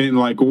 Literally, and,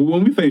 like,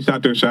 when we say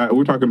shot their shot,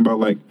 we're talking about,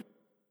 like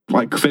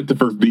sent the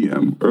first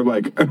DM or,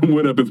 like,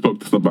 went up and spoke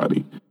to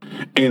somebody.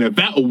 And if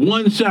that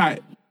one shot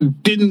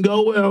didn't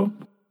go well,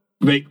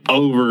 they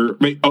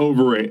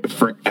over it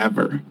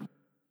forever.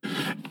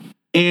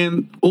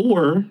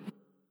 Or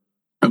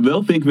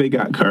they'll think they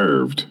got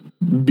curved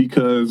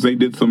because they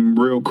did some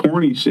real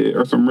corny shit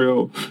or some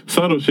real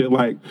subtle shit,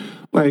 like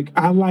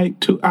I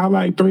like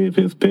 3 of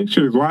his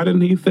pictures. Why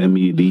didn't he send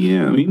me a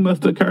DM? He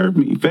must have curved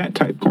me. That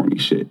type corny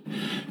shit.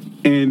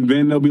 And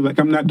then they'll be like,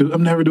 I'm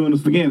never doing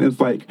this again. It's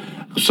like,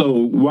 so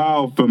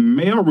while the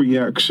male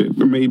reaction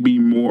may be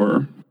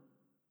more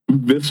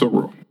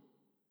visceral,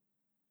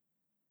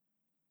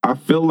 I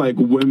feel like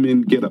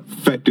women get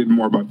affected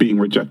more by being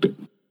rejected.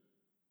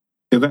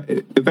 Does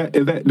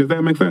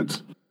that make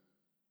sense?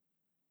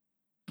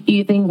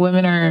 You think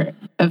women are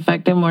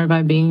affected more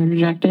by being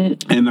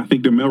rejected? And I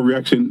think the male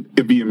reaction,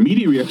 if the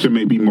immediate reaction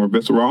may be more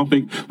visceral, I don't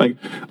think, like,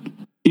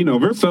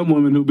 there's some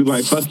women who'll be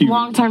like, fuck you.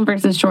 Long-term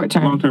versus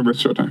short-term. Long-term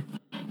versus short-term.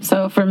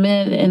 So for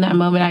men, in that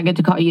moment, I get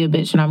to call you a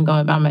bitch and I'm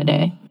going about my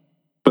day.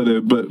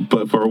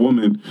 But for a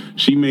woman,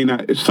 she may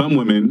not. Some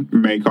women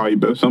may call you,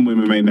 but some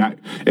women may not.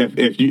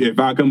 If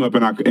I come up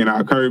and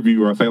I curve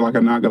you or say like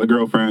I'm not got a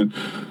girlfriend,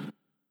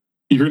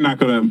 you're not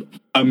gonna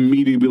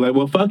immediately be like,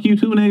 well, fuck you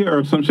too, nigga,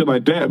 or some shit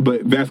like that.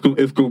 But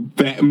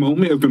that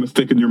moment is gonna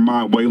stick in your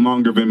mind way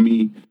longer than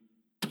me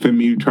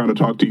trying to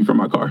talk to you from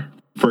my car,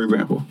 for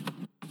example.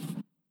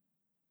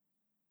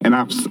 And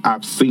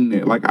I've seen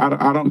it. Like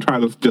I don't try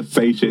to just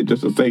say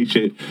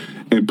shit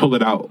and pull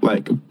it out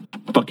like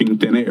fucking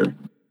thin air.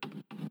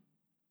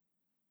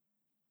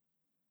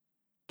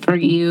 For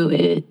you,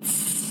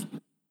 it's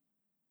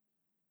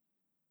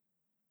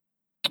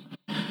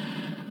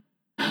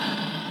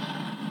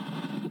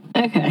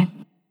okay.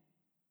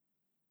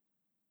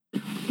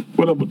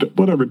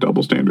 Whatever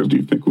double standards do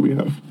you think we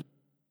have?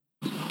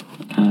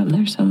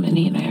 There's so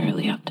many, and I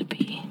really have to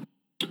pee.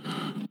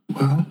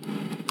 Well,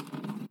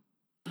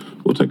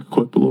 we'll take a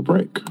quick little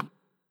break.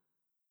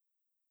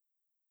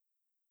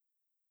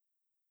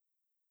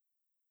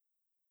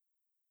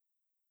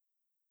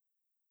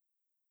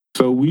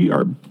 So we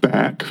are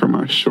back from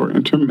our short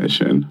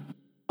intermission.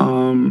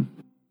 And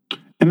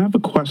I have a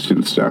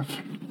question,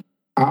 Steph.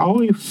 I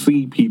always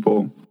see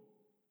people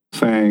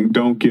saying,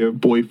 don't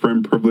give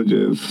boyfriend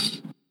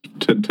privileges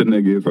to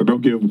niggas, or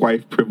don't give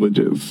wife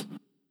privileges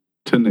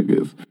to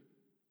niggas.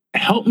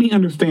 Help me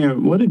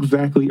understand what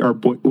exactly are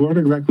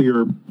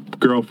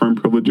girlfriend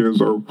privileges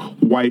or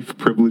wife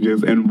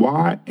privileges, and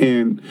why?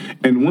 And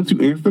once you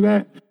answer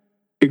that,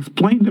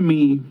 explain to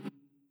me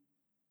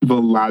the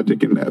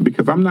logic in that,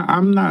 because I'm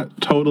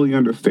not totally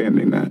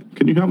understanding that.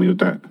 Can you help me with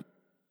that?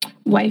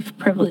 Wife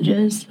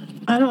privileges.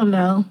 I don't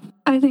know.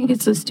 I think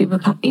it's a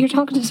stupid. You're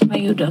talking to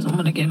somebody who doesn't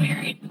want to get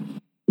married.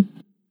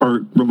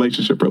 Or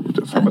relationship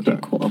privileges. How about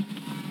that? Cool.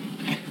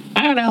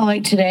 I don't know.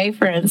 Like today,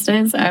 for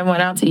instance, I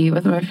went out to eat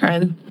with my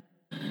friend.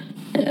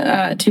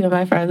 Two of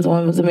my friends,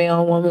 one was a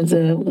male, one was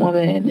a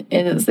woman,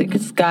 and it's like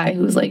this guy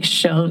who's like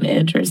shown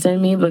interest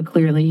in me, but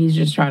clearly he's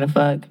just trying to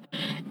fuck.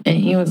 And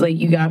he was like,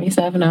 "You got me,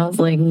 Steph," and I was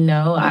like,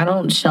 "No, I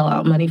don't shell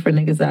out money for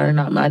niggas that are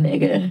not my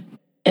nigga."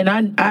 And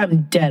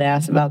I'm dead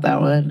ass about that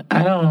one.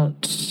 I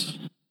don't.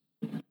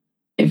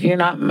 If you're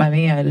not my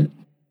man,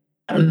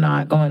 I'm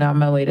not going out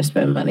my way to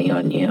spend money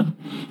on you.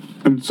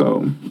 And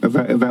so, is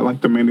that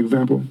like the main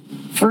example?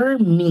 For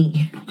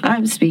me,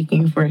 I'm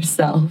speaking for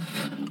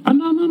self.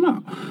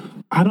 No.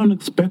 I don't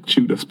expect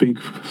you to speak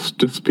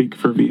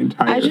for the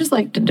entire. I just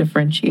like to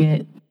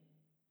differentiate.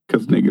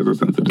 Because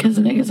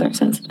niggas are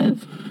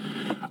sensitive.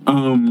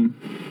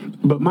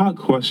 But my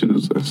question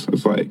is this: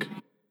 it's like,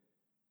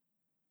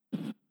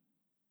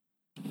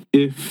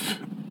 if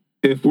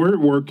we're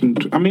working,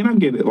 I mean, I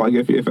get it. Like,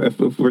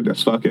 if we're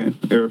just fucking,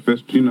 or if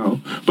it's,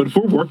 but if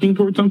we're working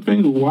towards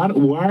something,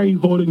 why are you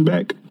holding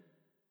back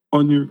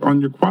on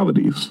your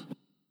qualities?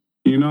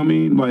 You know what I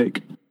mean?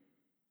 Like,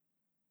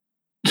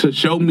 to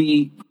show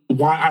me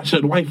why I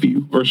should wife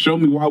you, or show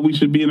me why we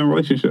should be in a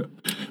relationship.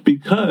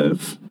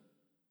 Because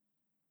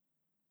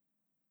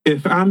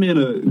if I'm in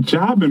a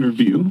job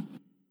interview,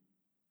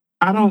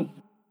 I don't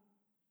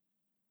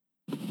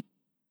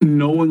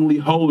knowingly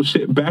hold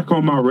shit back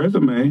on my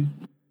resume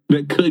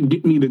that could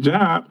get me the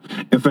job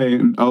and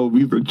saying, "Oh,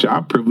 these are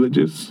job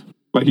privileges.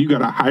 Like, you got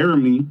to hire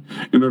me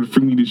in order for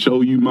me to show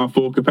you my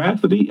full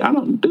capacity." I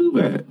don't do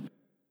that.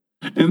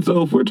 And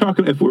so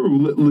if we're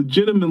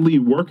legitimately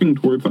working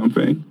towards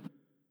something,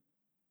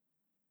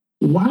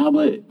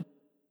 why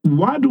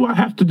do I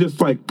have to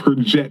just like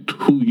project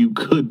who you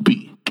could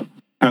be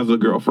as a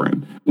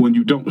girlfriend when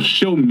you don't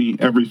show me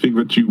everything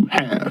that you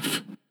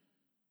have?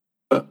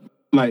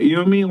 Like, you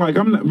know what I mean? Like,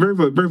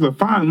 there's a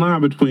fine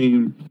line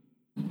between,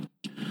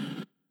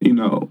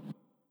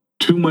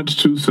 too much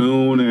too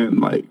soon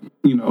and like,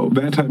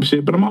 that type of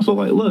shit. But I'm also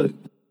like, look,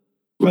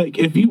 like,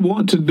 if you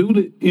want to do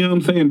the,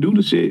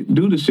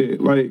 do the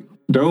shit. Like,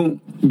 don't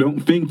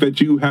think that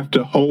you have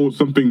to hold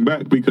something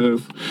back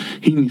because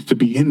he needs to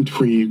be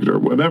intrigued or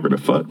whatever the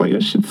fuck. Like,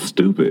 that shit's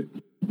stupid.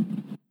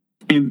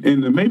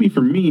 And maybe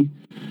for me,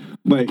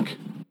 like,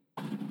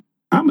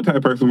 I'm the type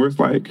of person where it's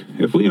like,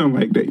 if we on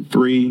like day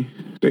 3,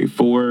 day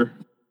 4,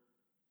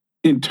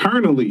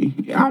 internally,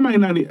 I might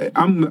not.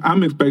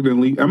 I'm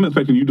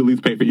expecting you to at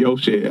least pay for your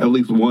shit at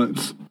least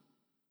once.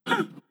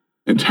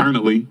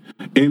 Internally,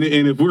 and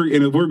if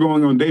we're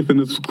going on dates and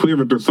it's clear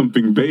that there's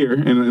something there,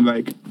 and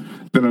like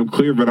that I'm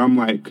clear that I'm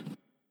like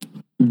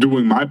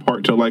doing my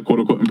part to like quote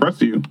unquote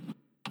impress you,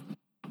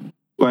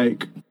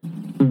 like,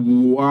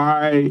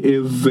 why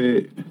is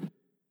it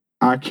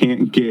I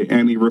can't get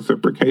any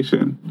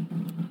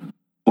reciprocation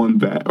on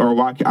that, or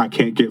why I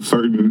can't get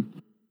certain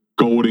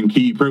golden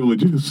key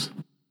privileges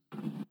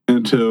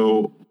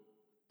until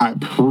I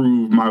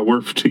prove my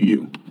worth to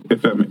you,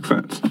 if that makes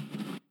sense?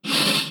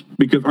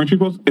 Because aren't you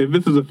supposed, if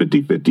this is a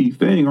 50-50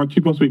 thing, aren't you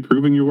supposed to be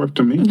proving your worth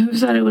to me? Who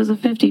said it was a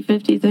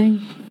 50-50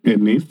 thing?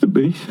 It needs to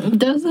be.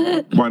 Does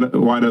it? Why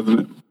doesn't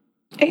it?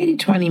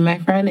 80-20, my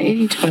friend.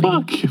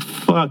 80-20.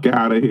 Fuck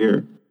out of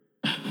here.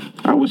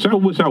 I wish I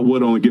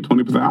would only get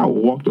 20%. I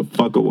would walk the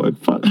fuck away.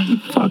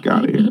 Fuck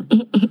out of here.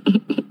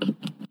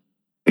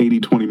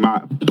 80-20 my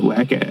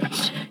black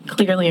ass.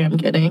 Clearly I'm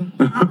kidding.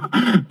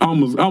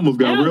 almost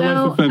got real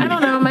life offended. I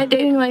don't know. My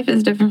dating life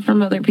is different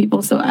from other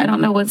people, so I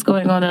don't know what's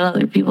going on in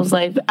other people's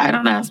life. I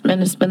don't ask men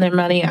to spend their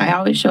money. I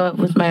always show up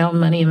with my own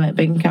money in my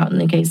bank account in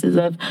the cases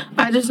of,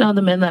 I just know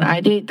the men that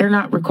I date, they're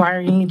not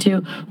requiring me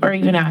to or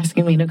even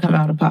asking me to come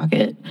out of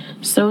pocket.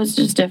 So it's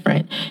just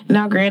different.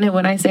 Now, granted,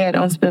 when I say I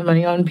don't spend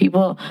money on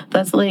people,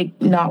 that's like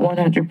not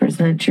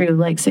 100% true.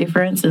 Like, say,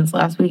 for instance,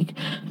 last week,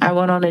 I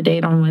went on a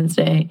date on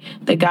Wednesday.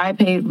 The guy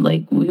paid,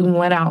 like, we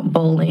went out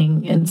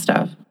bowling and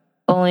stuff.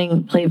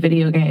 Bowling, play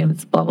video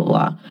games, blah, blah,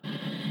 blah.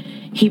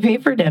 He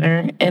paid for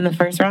dinner and the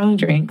first round of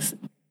drinks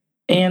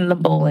and the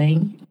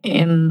bowling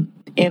and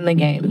the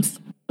games,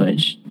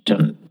 which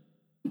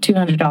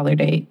 $200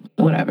 date,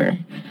 whatever.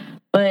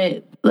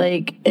 But,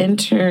 like, in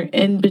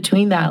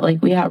between that,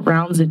 like, we have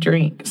rounds of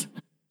drinks.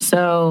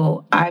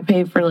 So I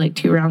paid for like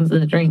 2 rounds of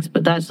the drinks,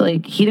 but that's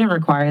like, he didn't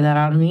require that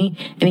out of me.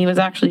 And he was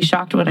actually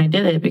shocked when I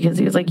did it because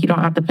he was like, you don't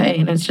have to pay.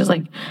 And it's just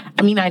like,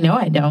 I mean, I know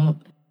I don't,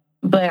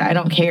 but I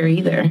don't care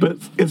either. But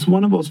it's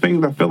one of those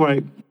things I feel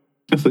like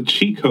it's a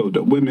cheat code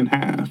that women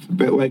have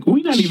that like,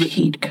 we not even.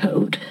 Cheat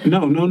code.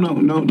 No.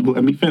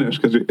 Let me finish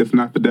because it's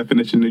not the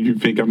definition that you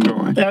think I'm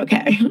going.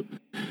 Okay.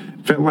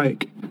 That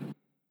like,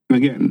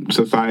 again,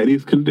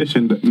 society's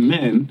conditioned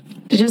men.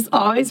 Just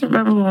always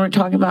remember when we're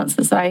talking about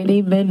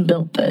society, men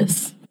built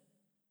this.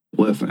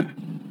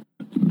 Listen,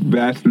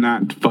 that's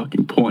not the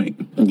fucking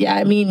point. Yeah,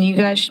 I mean, you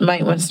guys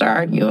might want to start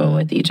arguing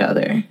with each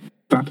other.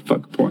 Not the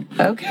fucking point.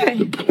 Okay.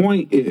 The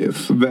point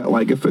is that,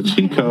 like, it's a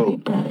cheat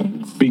code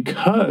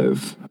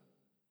because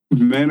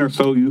men are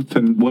so used to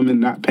women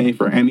not paying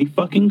for any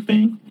fucking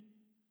thing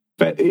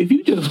that if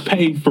you just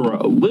pay for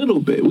a little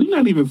bit, we're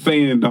not even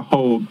saying the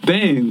whole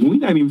thing. We're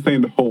not even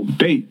saying the whole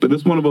date. But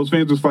it's one of those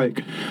things that's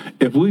like,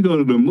 if we go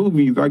to the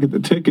movies, I get the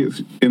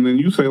tickets, and then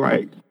you say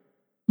like,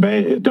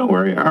 babe, don't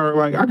worry, or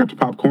like, I got the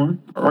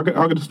popcorn, or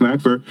I'll get the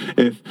snacks, or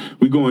if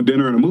we go on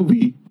dinner and a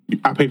movie,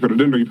 I pay for the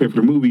dinner, you pay for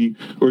the movie,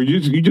 or you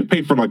just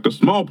pay for like the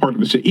small part of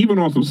the shit, even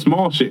on some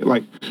small shit.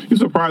 Like, you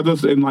surprise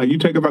us and like you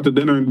take us out to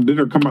dinner and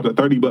dinner come out to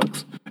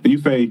 $30 and you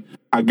say,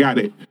 I got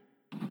it.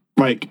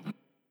 Like,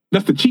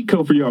 that's the cheat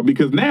code for y'all,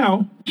 because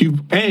now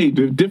you've A,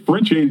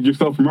 differentiated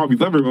yourself from all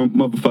these other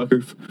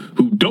motherfuckers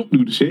who don't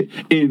do the shit,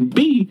 and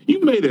B,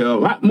 you made it a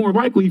lot more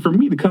likely for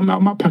me to come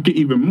out my pocket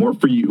even more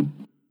for you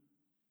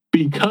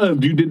because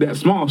you did that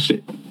small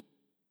shit.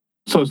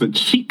 So it's a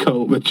cheat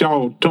code that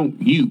y'all don't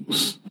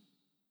use.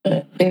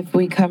 If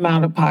we come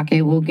out of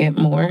pocket, we'll get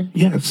more.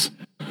 Yes.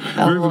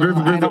 I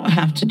don't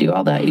have to do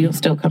all that. You'll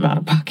still come out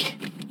of pocket.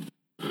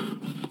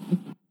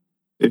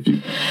 If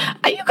you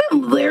could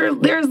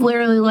there's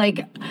literally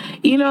like,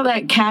 you know,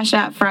 that Cash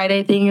App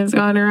Friday thing is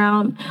going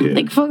around. Yeah.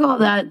 Like, fuck all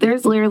that.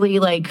 There's literally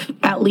like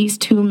at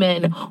least 2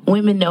 men.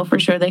 Women know for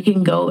sure they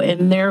can go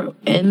in their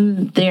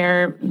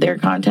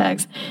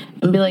contacts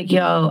and be like,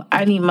 yo,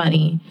 I need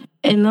money.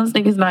 And those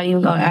niggas not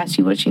even gonna ask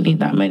you what you need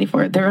that money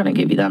for. They're gonna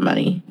give you that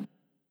money.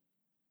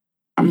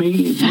 I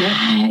mean,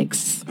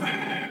 facts.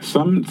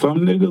 Some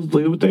niggas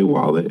leave with their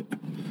wallet.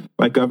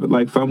 Like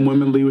some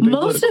women leave with their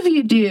Most of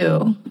you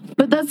do.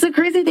 But that's the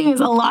crazy thing, is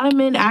a lot of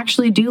men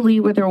actually do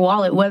leave with their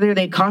wallet, whether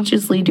they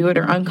consciously do it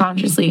or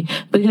unconsciously.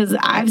 Because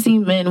I've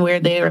seen men where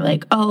they are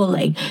like, oh,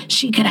 like,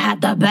 she could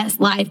have the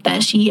best life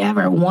that she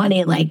ever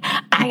wanted. Like,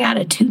 I got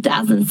a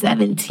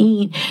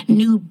 2017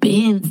 new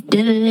Benz,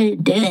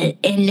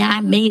 and I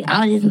made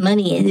all this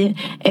money. And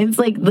it's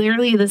like,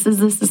 literally, this is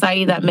the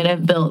society that men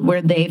have built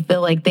where they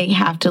feel like they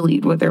have to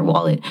lead with their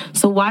wallet.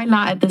 So why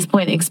not at this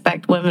point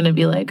expect women to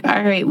be like,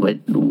 all right,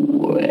 what's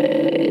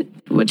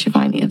your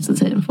finances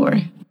hitting for?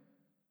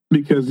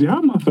 Because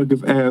y'all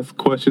motherfuckers ask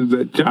questions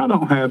that y'all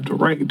don't have the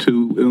right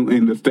to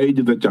in the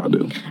stages that y'all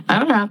do. I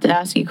don't have to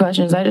ask you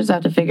questions. I just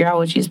have to figure out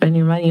what you spend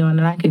your money on,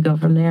 and I could go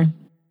from there.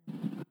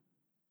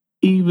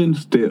 Even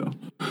still,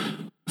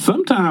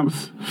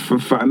 sometimes for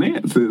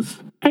finances,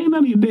 ain't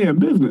none of your damn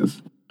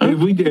business. If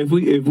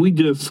we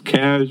just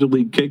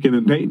casually kicking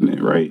and dating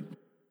it, right?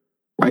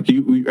 Like,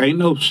 you ain't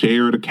no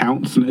shared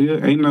accounts,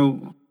 nigga. Ain't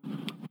no,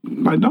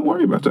 like, don't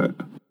worry about that.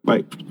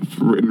 Like,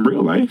 in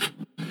real life.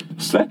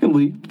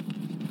 Secondly,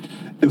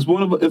 it's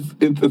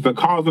a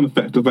cause and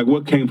effect. It's like,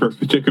 what came first,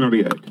 the chicken or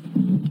the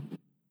egg?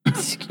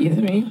 Excuse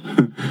me?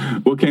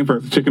 What came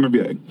first, the chicken or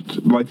the egg?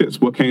 Like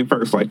this, what came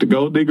first? Like the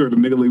gold digger or the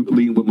nigga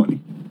leading with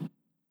money?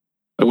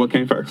 Like, what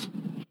came first?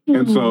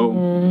 And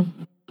so,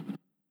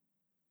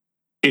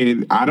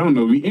 and I don't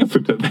know the answer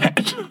to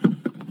that.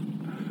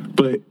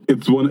 But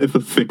it's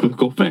a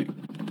cyclical thing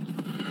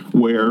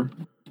where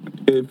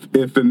if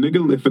a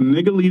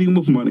nigga leading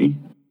with money,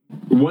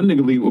 one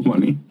nigga leading with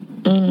money,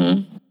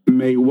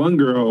 made one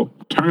girl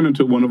turn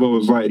into one of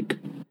those, like,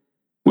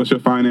 what's your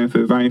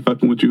finances? I ain't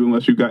fucking with you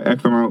unless you got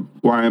X amount,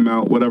 Y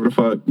amount, whatever the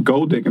fuck,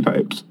 gold digging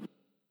types.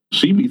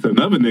 She meets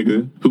another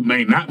nigga who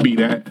may not be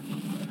that.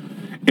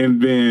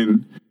 And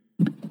then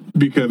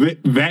because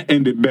that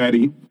ended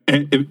badly,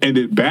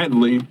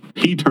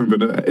 he turned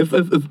into that. It's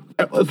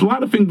a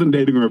lot of things in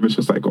dating are a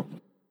vicious cycle.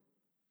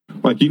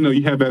 Like, you know,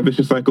 you have that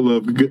vicious cycle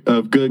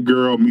of good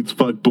girl meets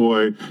fuck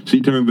boy. She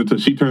turns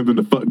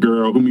into fuck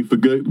girl who meets the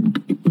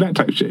good, that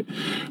type shit.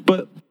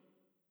 But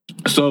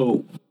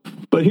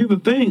here's the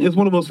thing. It's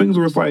one of those things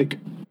where it's like,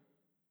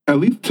 at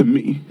least to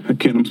me,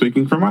 again, I'm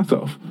speaking for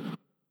myself.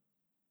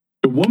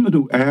 The woman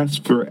who asks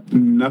for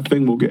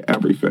nothing will get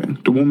everything.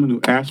 The woman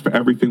who asks for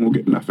everything will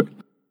get nothing.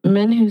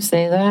 Men who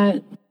say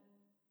that,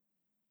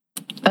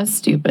 that's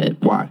stupid.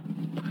 Why?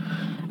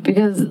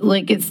 Because,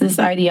 like, it's this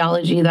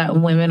ideology that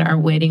women are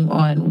waiting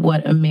on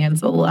what a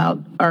man's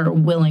allowed or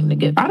willing to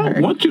give to her. I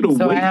don't want you to wait.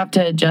 So I have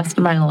to adjust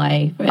my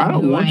life and I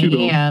don't want you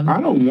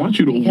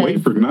to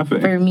wait for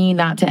nothing. For me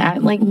not to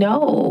act like,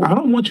 no. I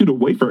don't want you to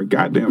wait for a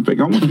goddamn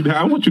thing.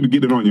 I want you to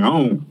get it on your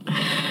own.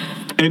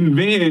 And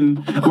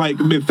then,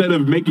 like, instead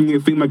of making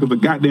it seem like it's a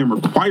goddamn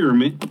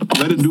requirement,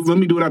 let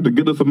me do it out the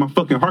goodness of my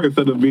fucking heart,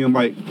 instead of being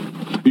like,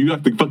 you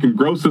got the fucking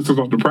Gross Sisters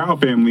off the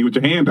Proud Family with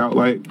your hand out,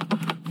 like,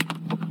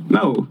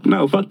 no,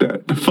 fuck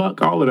that.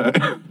 Fuck all of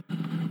that.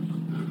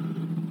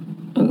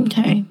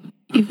 Okay.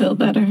 You feel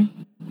better?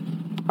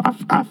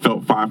 I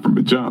felt fine from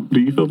the jump. Do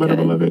you feel better,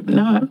 beloved?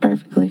 No, I'm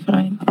perfectly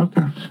fine.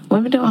 Okay.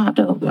 Women don't have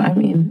to, I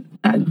mean,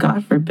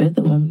 God forbid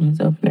the woman who's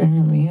opening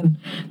her man,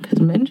 because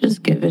men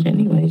just give it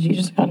anyways. You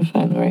just gotta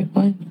find the right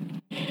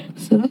one.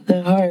 It's not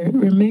that hard.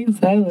 Remain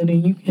silent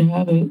and you can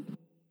have it.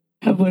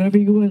 Have whatever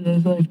you want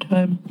in this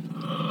lifetime.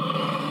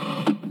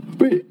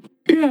 But,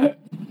 yeah.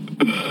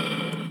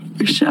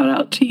 Shout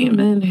out to you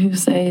men who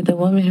say the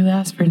woman who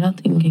asks for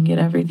nothing can get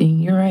everything.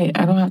 You're right.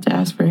 I don't have to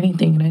ask for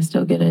anything and I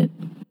still get it.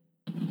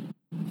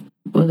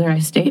 Whether I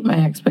state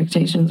my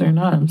expectations or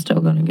not, I'm still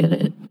going to get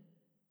it.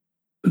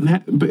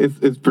 But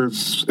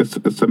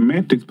it's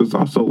semantics, but it's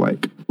also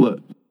like,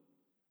 look,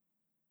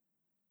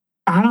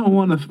 I don't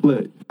want to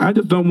split. I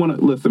just don't want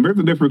to listen. There's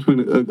a difference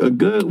between a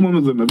good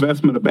woman's an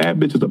investment, a bad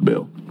bitch is a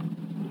bill.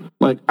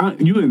 Like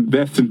you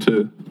invest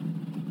into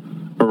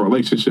a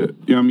relationship.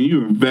 You know what I mean?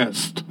 You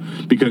invest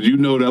because you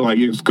know that like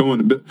it's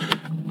going to.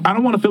 I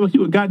don't want to feel like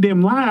you a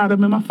goddamn lie out of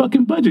my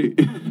fucking budget.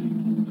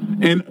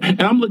 And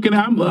I'm looking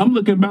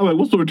about like,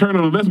 what's the return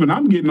on investment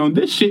I'm getting on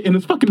this shit, and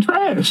it's fucking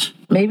trash.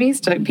 Maybe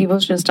people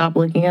should stop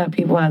looking at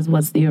people as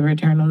what's the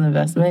return on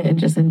investment and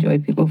just enjoy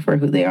people for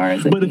who they are.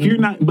 But if you're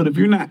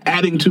not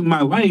adding to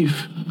my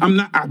life,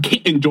 I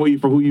can't enjoy you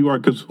for who you are,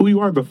 because who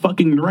you are is a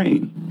fucking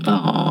drain.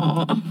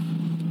 Aww.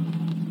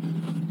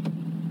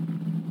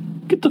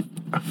 Get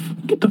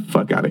the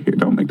fuck out of here.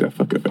 Don't make that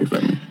fucking face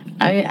at me.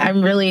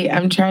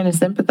 I'm trying to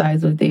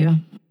sympathize with you.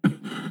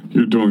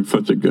 You're doing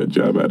such a good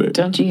job at it.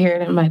 Don't you hear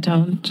it in my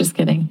tone? Just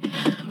kidding.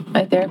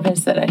 My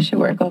therapist said I should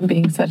work on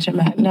being such a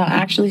No,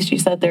 actually, she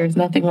said there's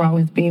nothing wrong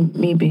with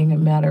me being a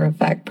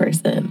matter-of-fact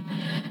person.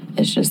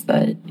 It's just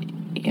that,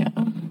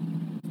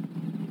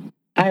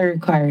 I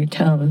require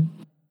tone.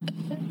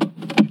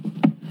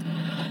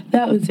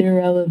 That was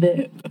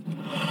irrelevant.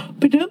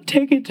 But don't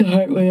take it to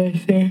heart what I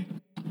say.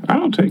 I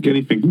don't take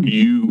anything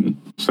you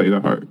say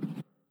to heart.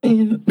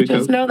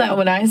 Just know that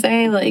when I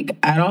say, like,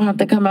 I don't have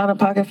to come out of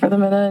pocket for the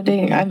men that I'm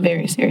dating, I'm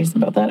very serious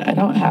about that. I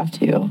don't have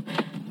to.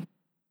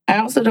 I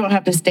also don't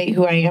have to state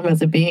who I am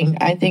as a being.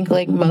 I think,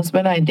 like, most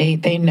men I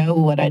date, they know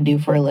what I do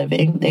for a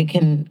living. They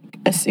can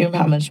assume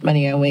how much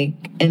money I make,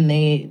 and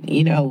they,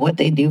 what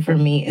they do for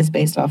me is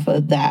based off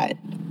of that.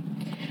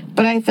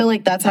 But I feel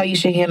like that's how you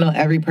should handle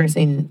every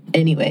person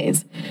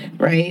anyways,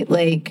 right?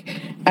 Like,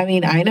 I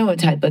mean, I know what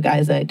type of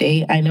guys I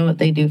date. I know what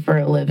they do for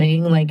a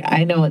living. Like,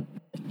 I know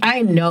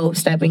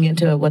stepping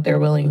into it what they're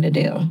willing to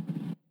do.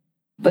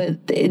 But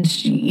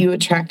you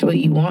attract what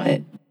you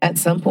want at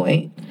some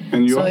point.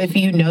 So if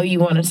you know you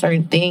want a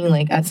certain thing,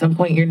 like at some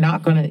point you're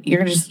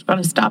just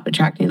gonna stop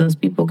attracting those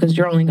people, because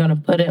you're only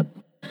gonna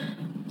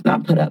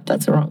not put up,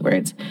 that's the wrong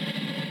words.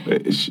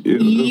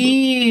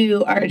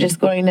 You are just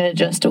going to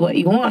adjust to what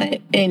you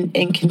want and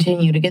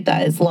continue to get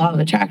that. It's law of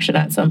attraction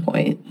at some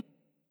point.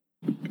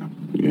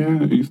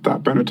 Yeah, you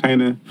stop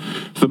entertaining.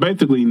 So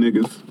basically,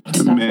 niggas,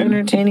 stop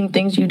entertaining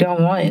things you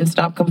don't want and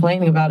stop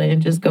complaining about it,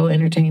 and just go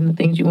entertain the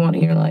things you want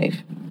in your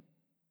life.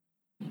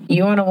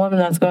 You want a woman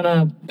that's going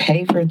to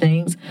pay for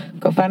things,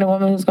 go find a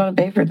woman who's going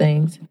to pay for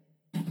things.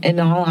 In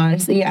all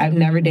honesty, I've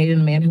never dated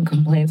a man who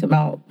complains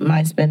about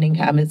my spending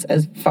habits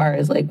as far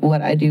as like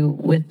what I do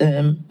with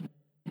them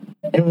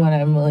and what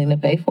I'm willing to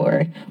pay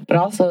for. But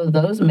also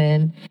those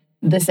men,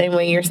 the same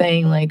way you're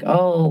saying, like,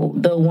 oh,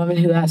 the woman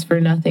who asks for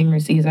nothing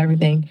receives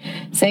everything.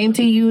 Same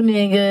to you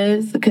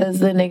niggas, because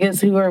the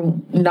niggas who are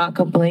not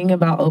complaining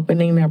about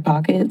opening their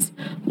pockets,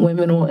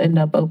 women will end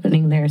up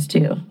opening theirs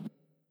too.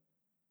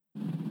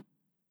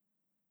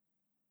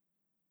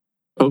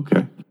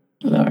 Okay.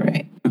 All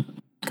right.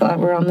 Glad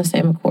we're on the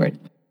same accord.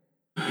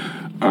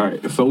 All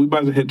right. So we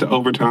about to hit to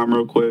overtime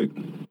real quick,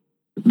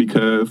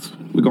 because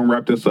we're going to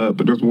wrap this up.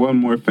 But there's one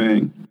more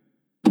thing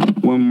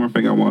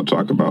I want to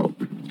talk about.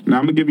 Now,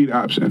 I'm going to give you the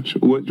option.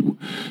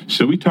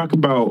 Should we talk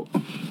about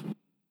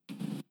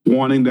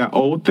wanting that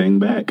old thing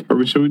back?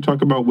 Or should we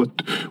talk about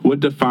what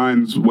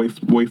defines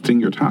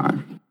wasting your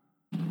time?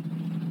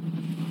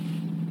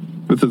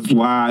 This is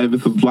live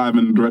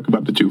and direct,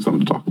 about to choose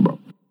something to talk about.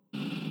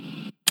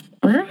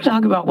 We're going to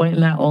talk about wanting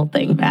that old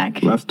thing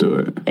back. Let's do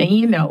it. And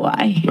you know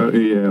why. Yeah.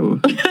 You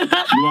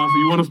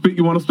want to speak?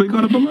 You want to speak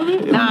on it,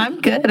 beloved? No,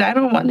 I'm good. I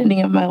don't want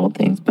any of my old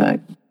things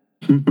back.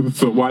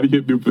 So why do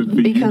you do it?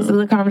 Because of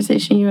the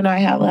conversation you and I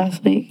had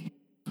last week.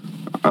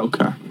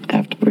 Okay.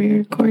 After we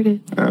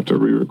recorded.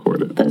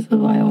 This is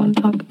why I want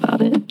to talk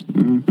about it.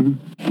 Mm-hmm.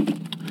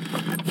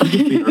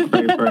 You can see her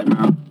face right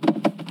now.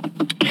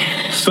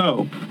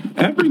 So,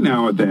 every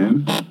now and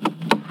then,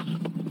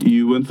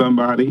 you and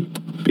somebody,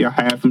 y'all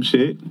have some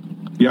shit.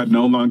 Y'all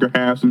no longer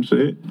have some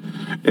shit.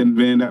 And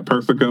then that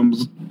person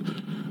comes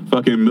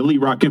fucking Millie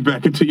rocking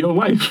back into your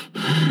life.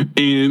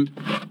 And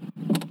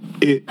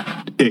it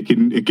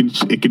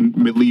can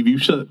leave you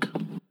shook.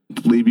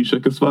 Leave you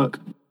shook as fuck.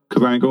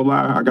 Because I ain't gonna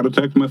lie, I got a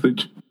text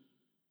message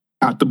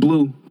out the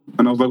blue.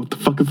 And I was like, what the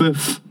fuck is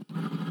this?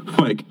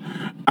 Like,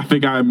 I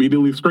think I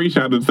immediately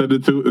screenshotted and sent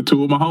it to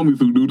two of my homies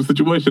who knew the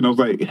situation. I was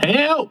like,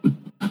 help!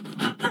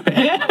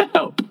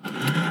 Help!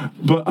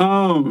 But,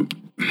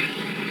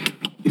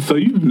 so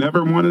you've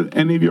never wanted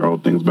any of your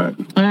old things back?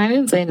 I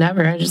didn't say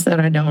never. I just said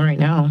I don't right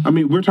now. I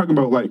mean, we're talking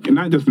about, like,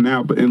 not just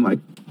now, but in, like...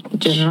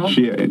 General?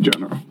 Yeah, in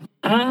general.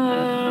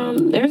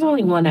 There's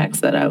only one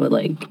ex that I would,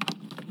 like,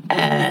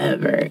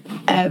 ever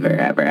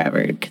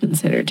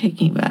consider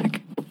taking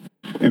back.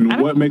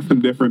 And what makes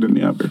him different than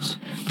the others?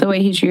 The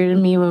way he treated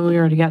me when we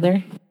were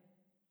together.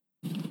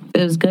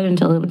 It was good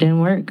until it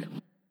didn't work.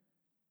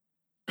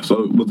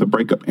 So was the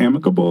breakup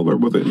amicable or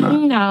was it not?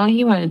 No,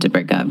 he wanted to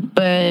break up.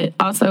 But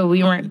also,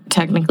 we weren't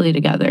technically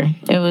together.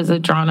 It was a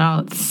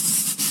drawn-out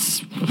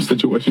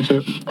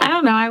situationship? I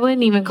don't know. I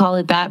wouldn't even call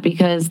it that,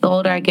 because the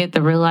older I get,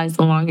 the realize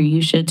the longer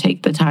you should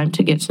take the time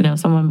to get to know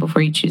someone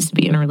before you choose to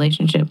be in a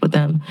relationship with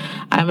them.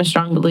 I'm a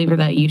strong believer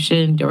that you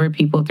should endure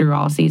people through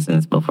all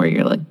seasons before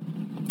you're like,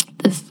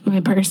 this is my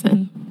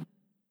person.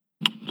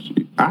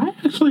 I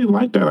actually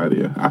like that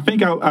idea. I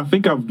think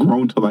I've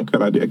grown to like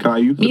that idea.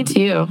 Me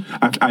too.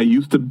 I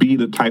used to be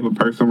the type of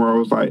person where I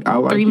was like, I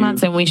like 3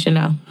 months and we should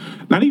know.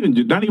 Not even.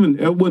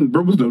 It wasn't.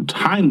 There was no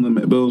time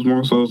limit, but it was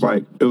more so.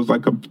 It was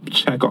like a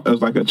check. It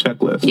was like a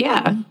checklist.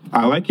 Yeah.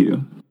 I like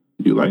you.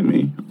 You like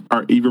me.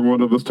 Are either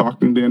one of us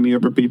talking to any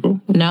other people?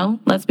 No.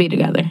 Let's be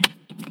together.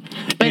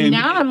 But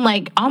now I'm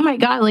like, oh my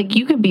God, like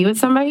you could be with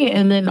somebody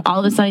and then all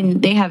of a sudden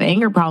they have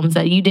anger problems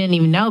that you didn't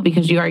even know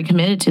because you already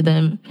committed to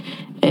them.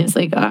 And it's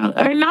like,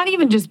 or not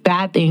even just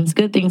bad things,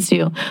 good things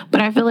too. But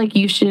I feel like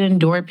you should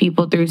endure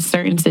people through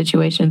certain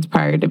situations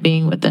prior to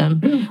being with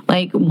them.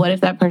 Like, what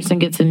if that person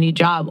gets a new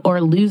job or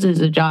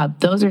loses a job?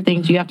 Those are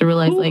things you have to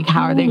realize, like,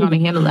 how are they going to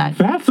handle that?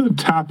 That's a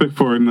topic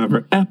for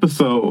another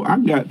episode. I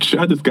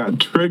just got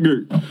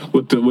triggered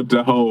with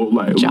the whole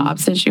like job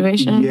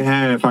situation.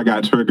 Yes, I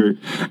got triggered.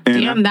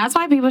 And that's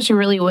why people should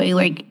really wait.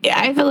 Like,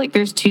 I feel like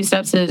there's 2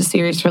 steps to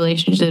serious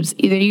relationships.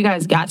 Either you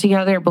guys got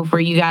together before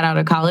you got out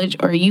of college,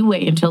 or you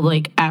wait until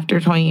like after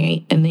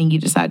 28 and then you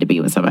decide to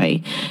be with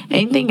somebody.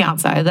 Anything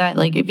outside of that,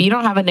 like if you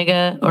don't have a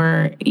nigga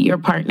or your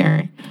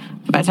partner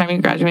by the time you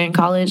graduate in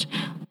college,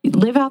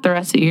 live out the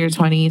rest of your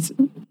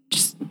 20s.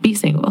 Just be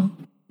single.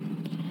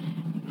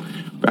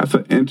 That's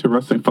an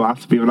interesting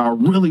philosophy, and I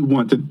really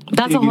want to.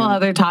 That's a whole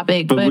other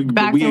topic. But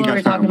back to what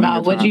we're talking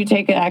about. Would you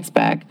take an ex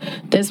back?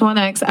 This one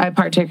ex, I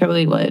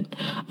particularly would.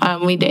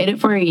 We dated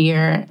for a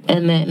year,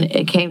 and then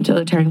it came to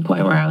a turning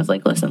point where I was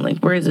like, listen, like,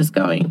 where is this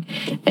going?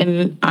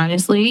 And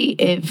honestly,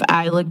 if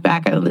I look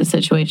back at the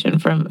situation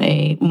from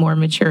a more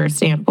mature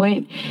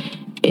standpoint,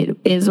 it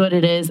is what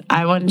it is.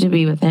 I wanted to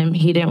be with him.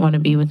 He didn't want to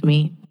be with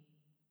me.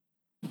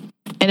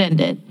 It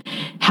ended.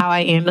 How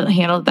I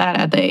handled that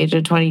at the age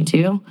of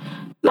 22,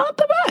 not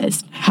the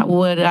best. How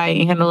would I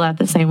handle that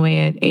the same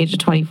way at age of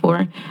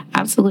 24?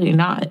 Absolutely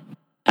not.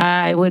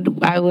 I would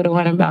have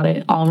went about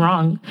it all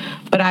wrong.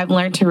 But I've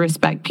learned to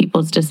respect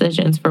people's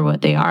decisions for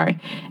what they are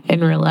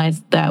and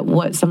realize that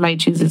what somebody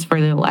chooses for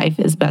their life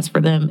is best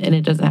for them, and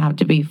it doesn't have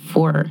to be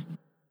for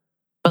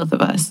both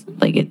of us.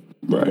 Like it.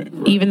 Right.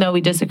 Even though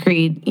we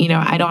disagreed,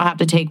 I don't have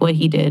to take what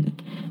he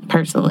did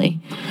personally.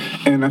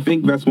 And I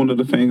think that's one of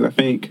the things. I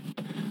think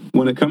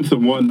when it comes to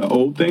wanting the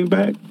old thing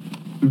back,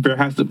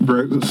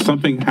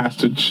 something has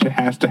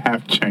to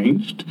have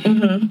changed,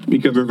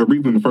 because there's a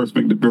reason the first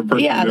thing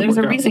there's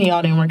a reason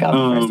y'all didn't work out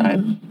the first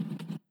time.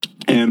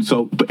 And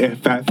so, but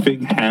if that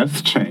thing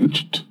has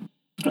changed,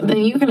 then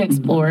you can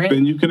explore it.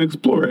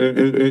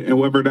 And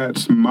whether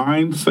that's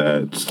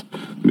mindsets,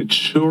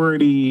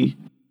 maturity,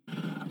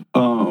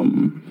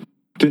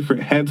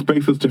 different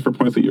headspaces, different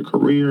points of your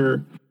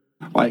career,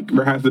 like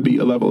there has to be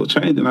a level of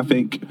change. And I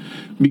think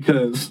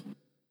because.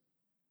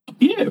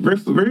 Yeah,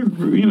 there's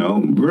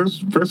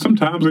some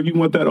times where you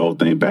want that old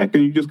thing back,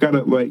 and you just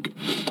gotta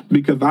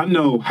because I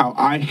know how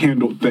I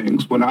handled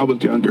things when I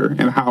was younger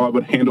and how I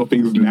would handle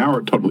things now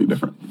are totally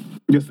different,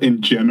 just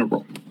in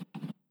general.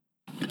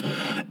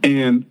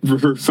 And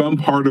there's some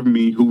part of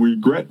me who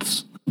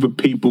regrets the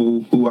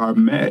people who I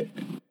met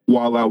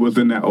while I was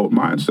in that old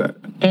mindset.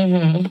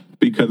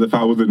 Because if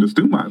I was in this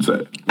new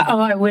mindset,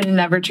 I would have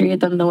never treated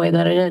them the way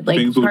that I did.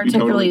 Like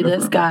particularly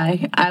this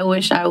guy, I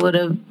wish I would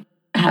have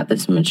had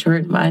this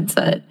matured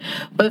mindset.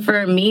 But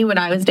for me, when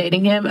I was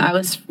dating him, I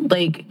was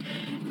like,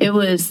 it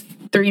was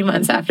 3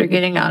 months after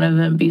getting out of an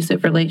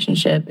abusive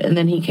relationship, and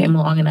then he came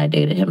along and I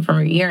dated him for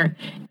a year,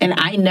 and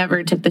I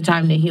never took the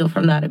time to heal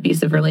from that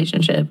abusive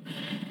relationship.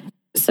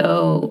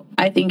 So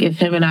I think if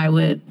him and I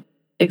would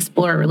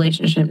explore a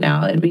relationship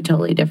now, it'd be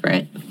totally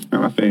different.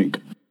 And I think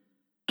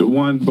the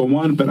one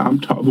that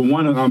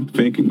I'm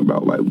thinking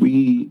about,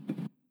 we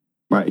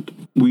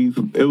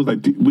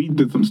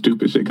did some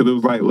stupid shit, because it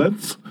was like,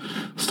 let's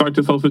start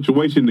this whole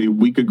situation the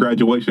week of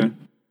graduation,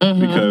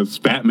 because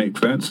that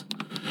makes sense,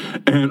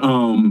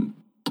 and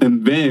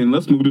then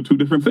let's move to 2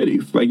 different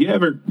cities. Like,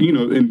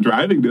 in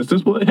driving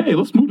distance, well, hey,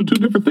 let's move to 2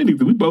 different cities,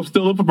 and we both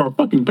still live with our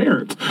fucking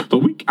parents,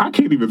 so I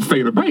can't even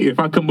stay the night. If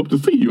I come up to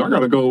see you, I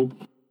gotta go.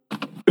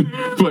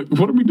 Like,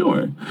 what are we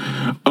doing?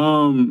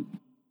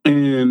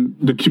 And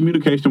the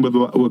communication was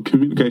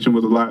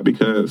a lot,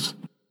 because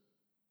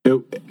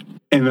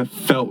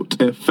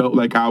it felt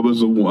like I was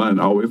the one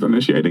always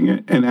initiating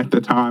it. And at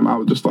the time, I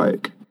was just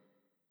like,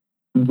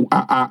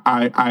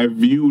 I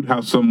viewed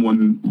how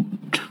someone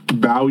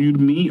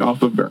valued me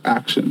off of their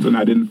actions, and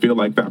I didn't feel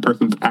like that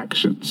person's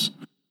actions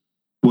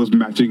was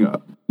matching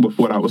up with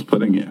what I was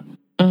putting in.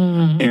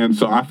 And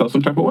so I felt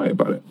some type of way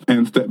about it.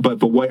 But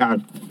the way I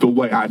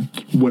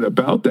went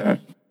about that,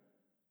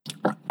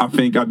 I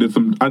think I did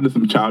some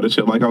childish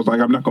shit. Like, I was like,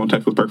 I'm not going to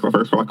text this person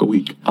first for like a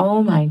week.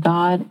 Oh my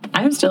God.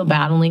 I'm still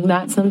battling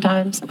that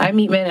sometimes. I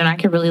meet men and I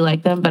could really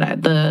like them, but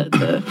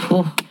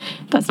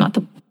that's not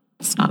on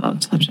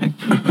the subject.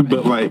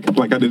 But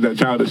like I did that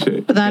childish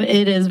shit. But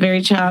it is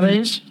very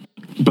childish.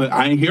 but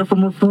I ain't hear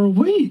from her for a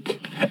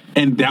week.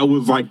 And that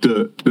was like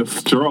the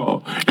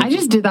straw. I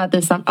just did that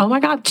this summer. Oh my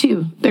God,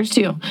 two. There's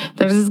two.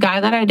 There's this guy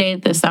that I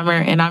dated this summer,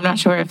 and I'm not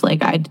sure if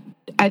like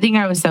I think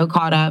I was so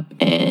caught up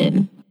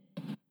in,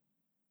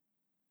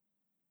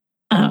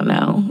 I don't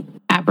know,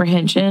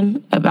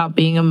 apprehension about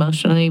being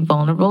emotionally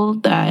vulnerable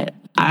that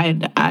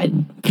I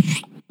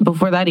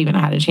before that even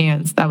had a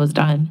chance, that was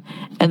done.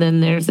 And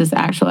then there's this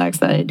actual ex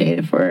that I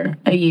dated for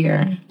a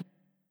year.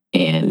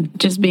 And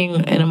just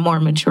being in a more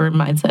mature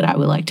mindset, I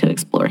would like to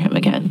explore him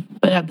again.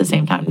 But at the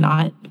same time,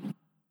 not.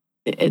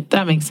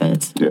 That makes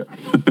sense. Yeah.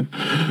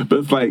 But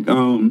it's like,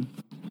 so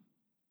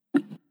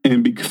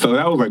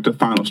that was like the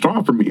final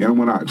straw for me. And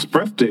when I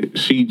expressed it,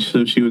 she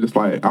was just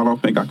like, I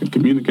don't think I can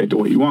communicate the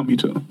way you want me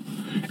to.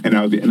 And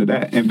that was the end of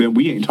that. And then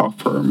we ain't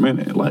talked for a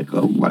minute. Like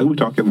we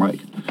talking like,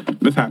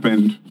 this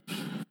happened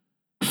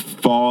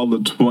fall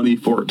of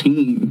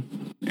 2014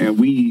 and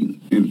we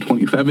in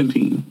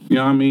 2017, you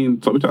know what I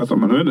mean? So we talked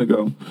something a minute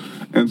ago.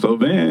 And so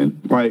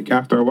then, like,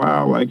 after a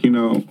while, like, you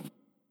know,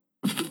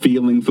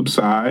 feelings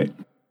subside.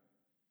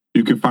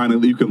 You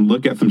can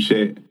look at some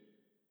shit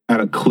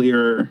with a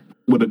clearer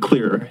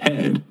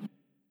head.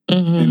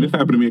 Mm-hmm. And this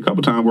happened to me a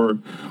couple times where,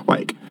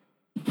 like,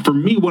 for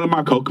me, one of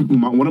my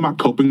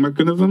coping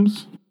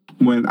mechanisms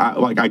when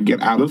I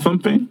get out of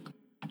something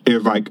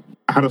is like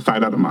out of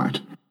sight, out of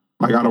mind.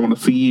 Like, I don't want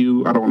to see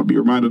you. I don't want to be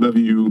reminded of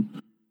you.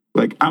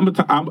 Like, I'm a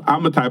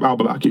type, I'll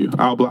block you.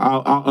 I'll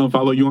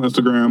unfollow you on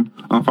Instagram,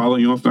 unfollow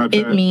you on Snapchat.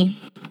 It me.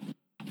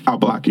 I'll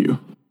block you.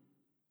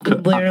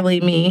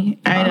 Literally me.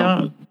 I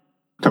don't.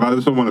 Because I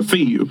just don't want to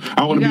see you.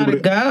 I want to be able to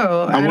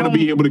go. I want to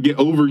be able to get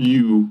over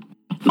you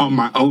on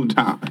my own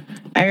time.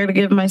 I got to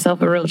give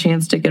myself a real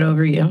chance to get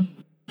over you.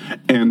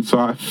 And so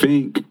I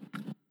think,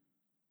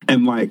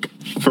 and like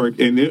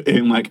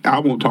I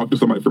won't talk to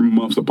somebody for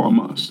months upon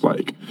months.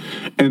 Like,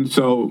 and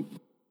so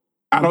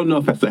I don't know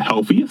if that's the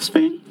healthiest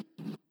thing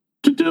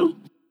to do.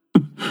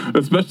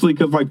 Especially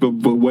because, like, the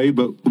way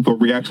the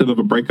reaction of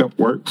a breakup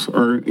works,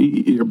 or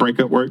your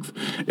breakup works,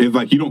 is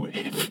like you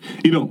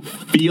don't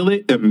feel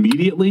it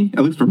immediately.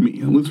 At least for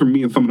me and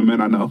some of the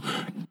men I know.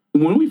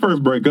 When we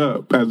first break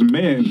up as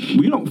men,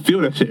 we don't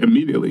feel that shit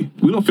immediately.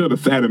 We don't feel the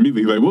sad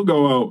immediately. Like, we'll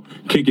go out,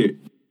 kick it,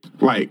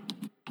 like,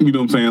 you know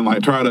what I'm saying,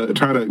 like try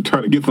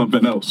to get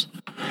something else,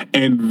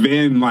 and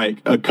then like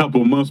a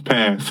couple months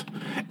pass,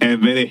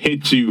 and then it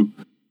hits you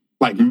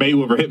like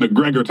Mayweather hit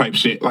McGregor type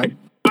shit, like.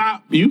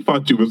 Bop, you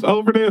thought you was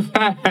over this?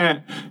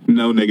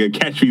 No, nigga,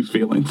 catch these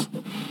feelings.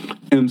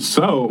 And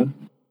so,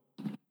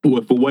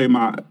 with the way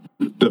my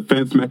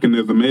defense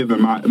mechanism is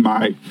and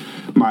my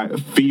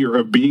fear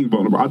of being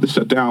vulnerable, I just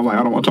shut down. Like,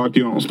 I don't want to talk to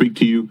you. I don't speak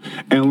to you.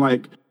 And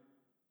like,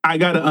 I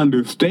got to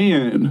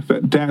understand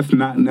that that's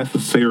not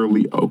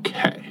necessarily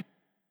okay.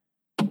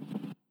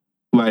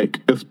 Like,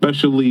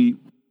 especially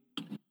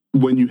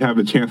when you have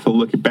a chance to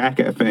look back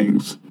at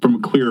things from a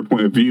clearer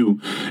point of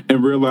view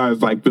and realize,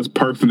 like, this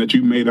person that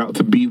you made out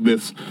to be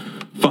this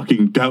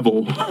fucking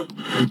devil,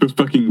 this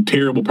fucking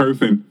terrible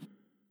person,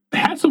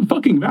 had some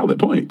fucking valid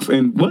points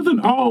and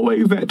wasn't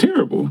always that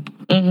terrible.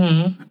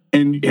 Mm-hmm.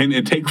 And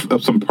it takes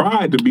some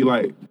pride to be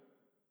like,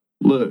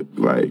 look,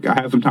 like, I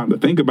had some time to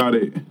think about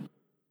it.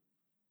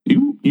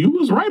 You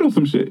was right on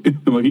some shit.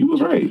 Like, you was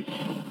right.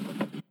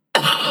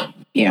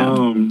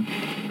 Yeah.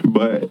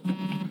 But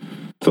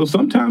so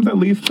sometimes that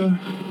leads to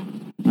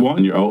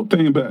wanting your old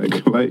thing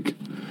back, like,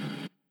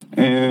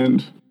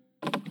 and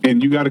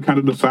you got to kind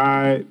of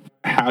decide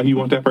how you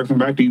want that person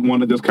back. Do you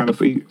want to just kind of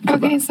see?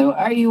 Okay, so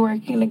are you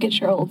working to get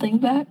your old thing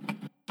back?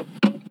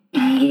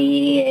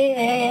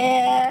 Yeah.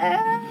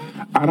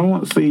 I don't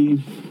want to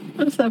see.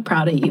 I'm so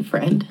proud of you,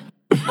 friend.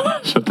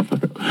 Shut the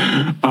fuck up.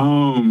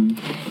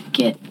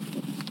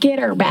 Get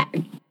her back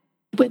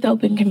with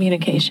open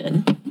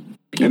communication.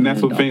 And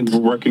that's what things we're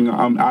working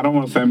on. I don't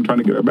want to say I'm trying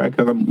to get her back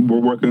because we're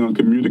working on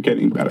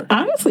communicating better.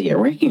 Honestly, you're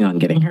working on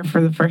getting her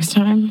for the first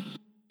time,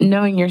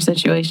 knowing your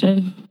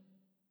situation.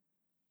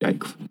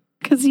 Yikes.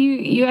 Because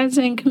you guys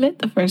didn't commit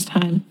the first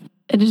time.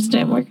 It just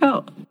didn't work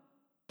out.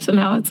 So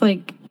now it's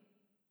like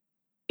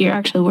you're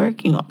actually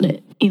working on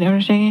it. You know what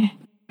I'm saying?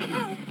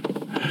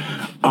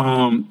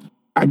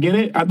 I get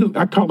it.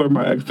 I call her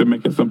my ex to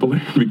make it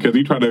simpler because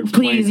you try to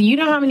explain. Please, you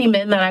know how many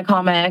men that I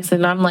call my ex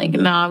and I'm like,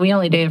 nah, we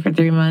only dated for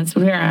 3 months.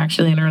 We aren't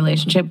actually in a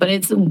relationship. But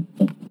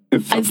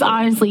it's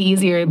honestly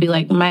easier to be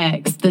like, my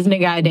ex, this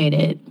nigga I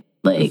dated.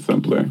 Like, it's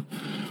simpler.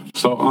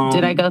 So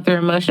did I go through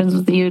emotions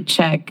with you?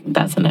 Check.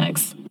 That's an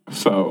ex.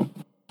 So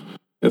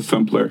it's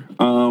simpler.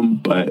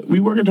 But we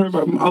work in terms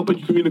of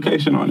open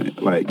communication on it.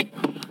 Like,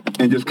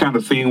 and just kind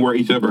of seeing where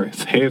each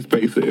other's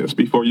headspace is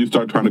before you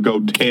start trying to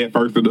go head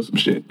first into some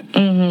shit.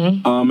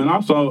 Mm-hmm. And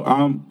also,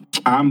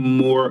 I'm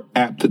more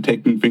apt to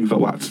taking things a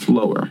lot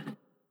slower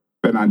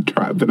than I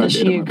tried. Does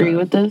she agree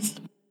with this?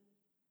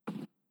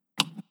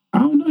 I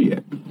don't know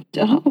yet.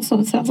 Oh, so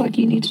it sounds like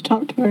you need to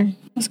talk to her.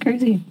 That's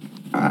crazy.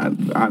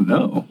 I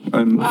know.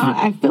 And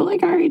I feel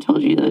like I already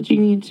told you that you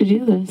need to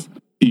do this.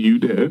 You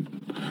did.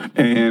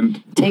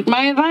 And take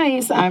my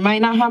advice. I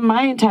might not have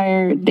my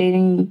entire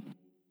dating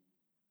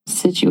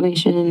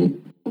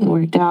situation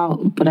worked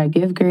out, but I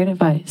give great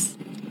advice.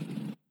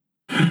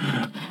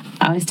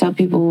 I always tell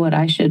people what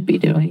I should be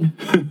doing.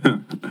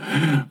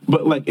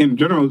 But like in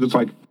general, just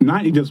like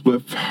not just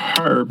with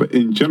her, but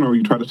in general,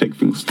 you try to take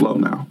things slow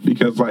now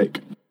because like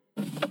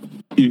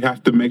you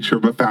have to make sure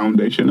the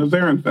foundation is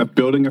there, and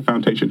building a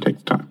foundation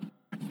takes time,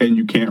 and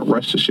you can't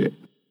rush the shit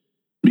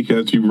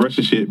because you rush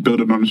the shit,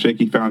 build it on a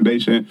shaky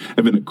foundation,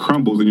 and then it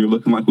crumbles, and you're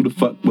looking like who the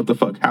fuck, what the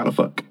fuck, how the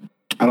fuck.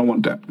 I don't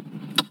want that,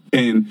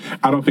 and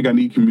I don't think I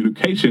need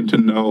communication to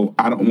know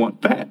I don't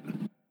want that,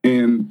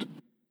 and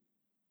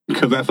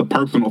because that's a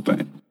personal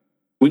thing.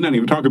 We're not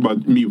even talking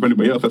about me with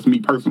anybody else. That's me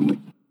personally.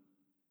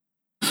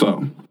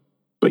 So,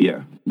 but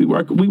yeah, we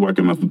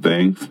working on some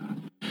things.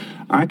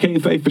 I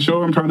can't say for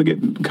sure I'm trying to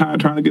get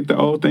the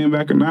old thing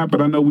back or not,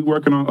 but I know we're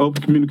working on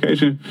open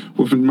communication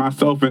with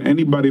myself and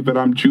anybody that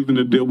I'm choosing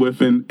to deal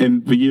with in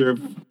the year of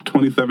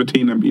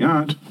 2017 and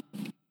beyond.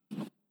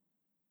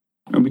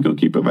 And we're going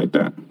to keep it like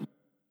that.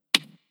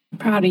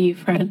 Proud of you,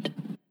 friend.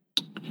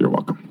 You're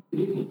welcome.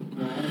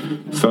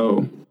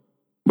 So,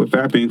 with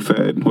that being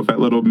said, with that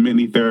little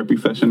mini therapy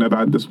session that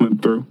I just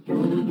went through,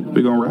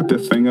 we're going to wrap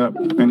this thing up.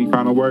 Any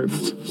final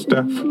words,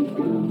 Steph?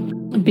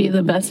 Be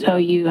the best hoe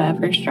you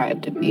ever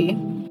strive to be.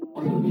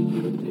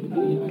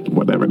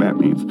 Whatever that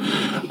means.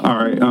 All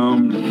right,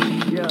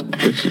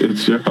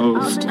 it's your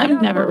host.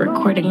 I'm never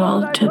recording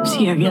while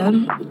tipsy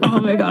again. Oh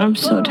my God, I'm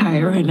so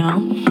tired right now.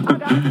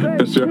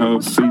 It's your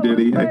host, C.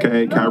 Diddy,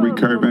 a.k.a. Kyrie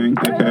Curving,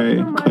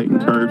 a.k.a. Clayton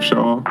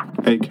Curveshaw,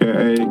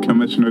 a.k.a.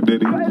 Commissioner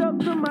Diddy.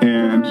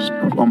 And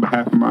on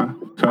behalf of my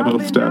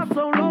co-host, Steph,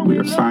 we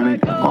are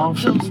signing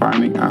off and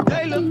signing out.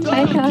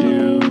 Bye,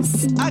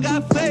 guys. I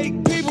got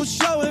fake people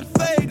showing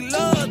fake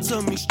love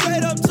to me,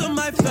 straight up to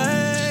my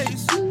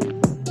face.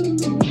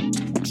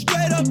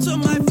 Straight up to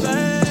my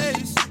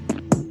face.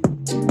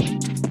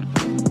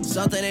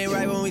 Something ain't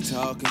right when we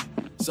talking.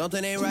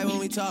 Something ain't right when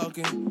we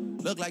talking.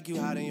 Look like you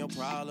hiding your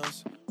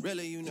problems.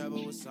 Really, you never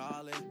was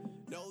solid.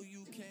 No, you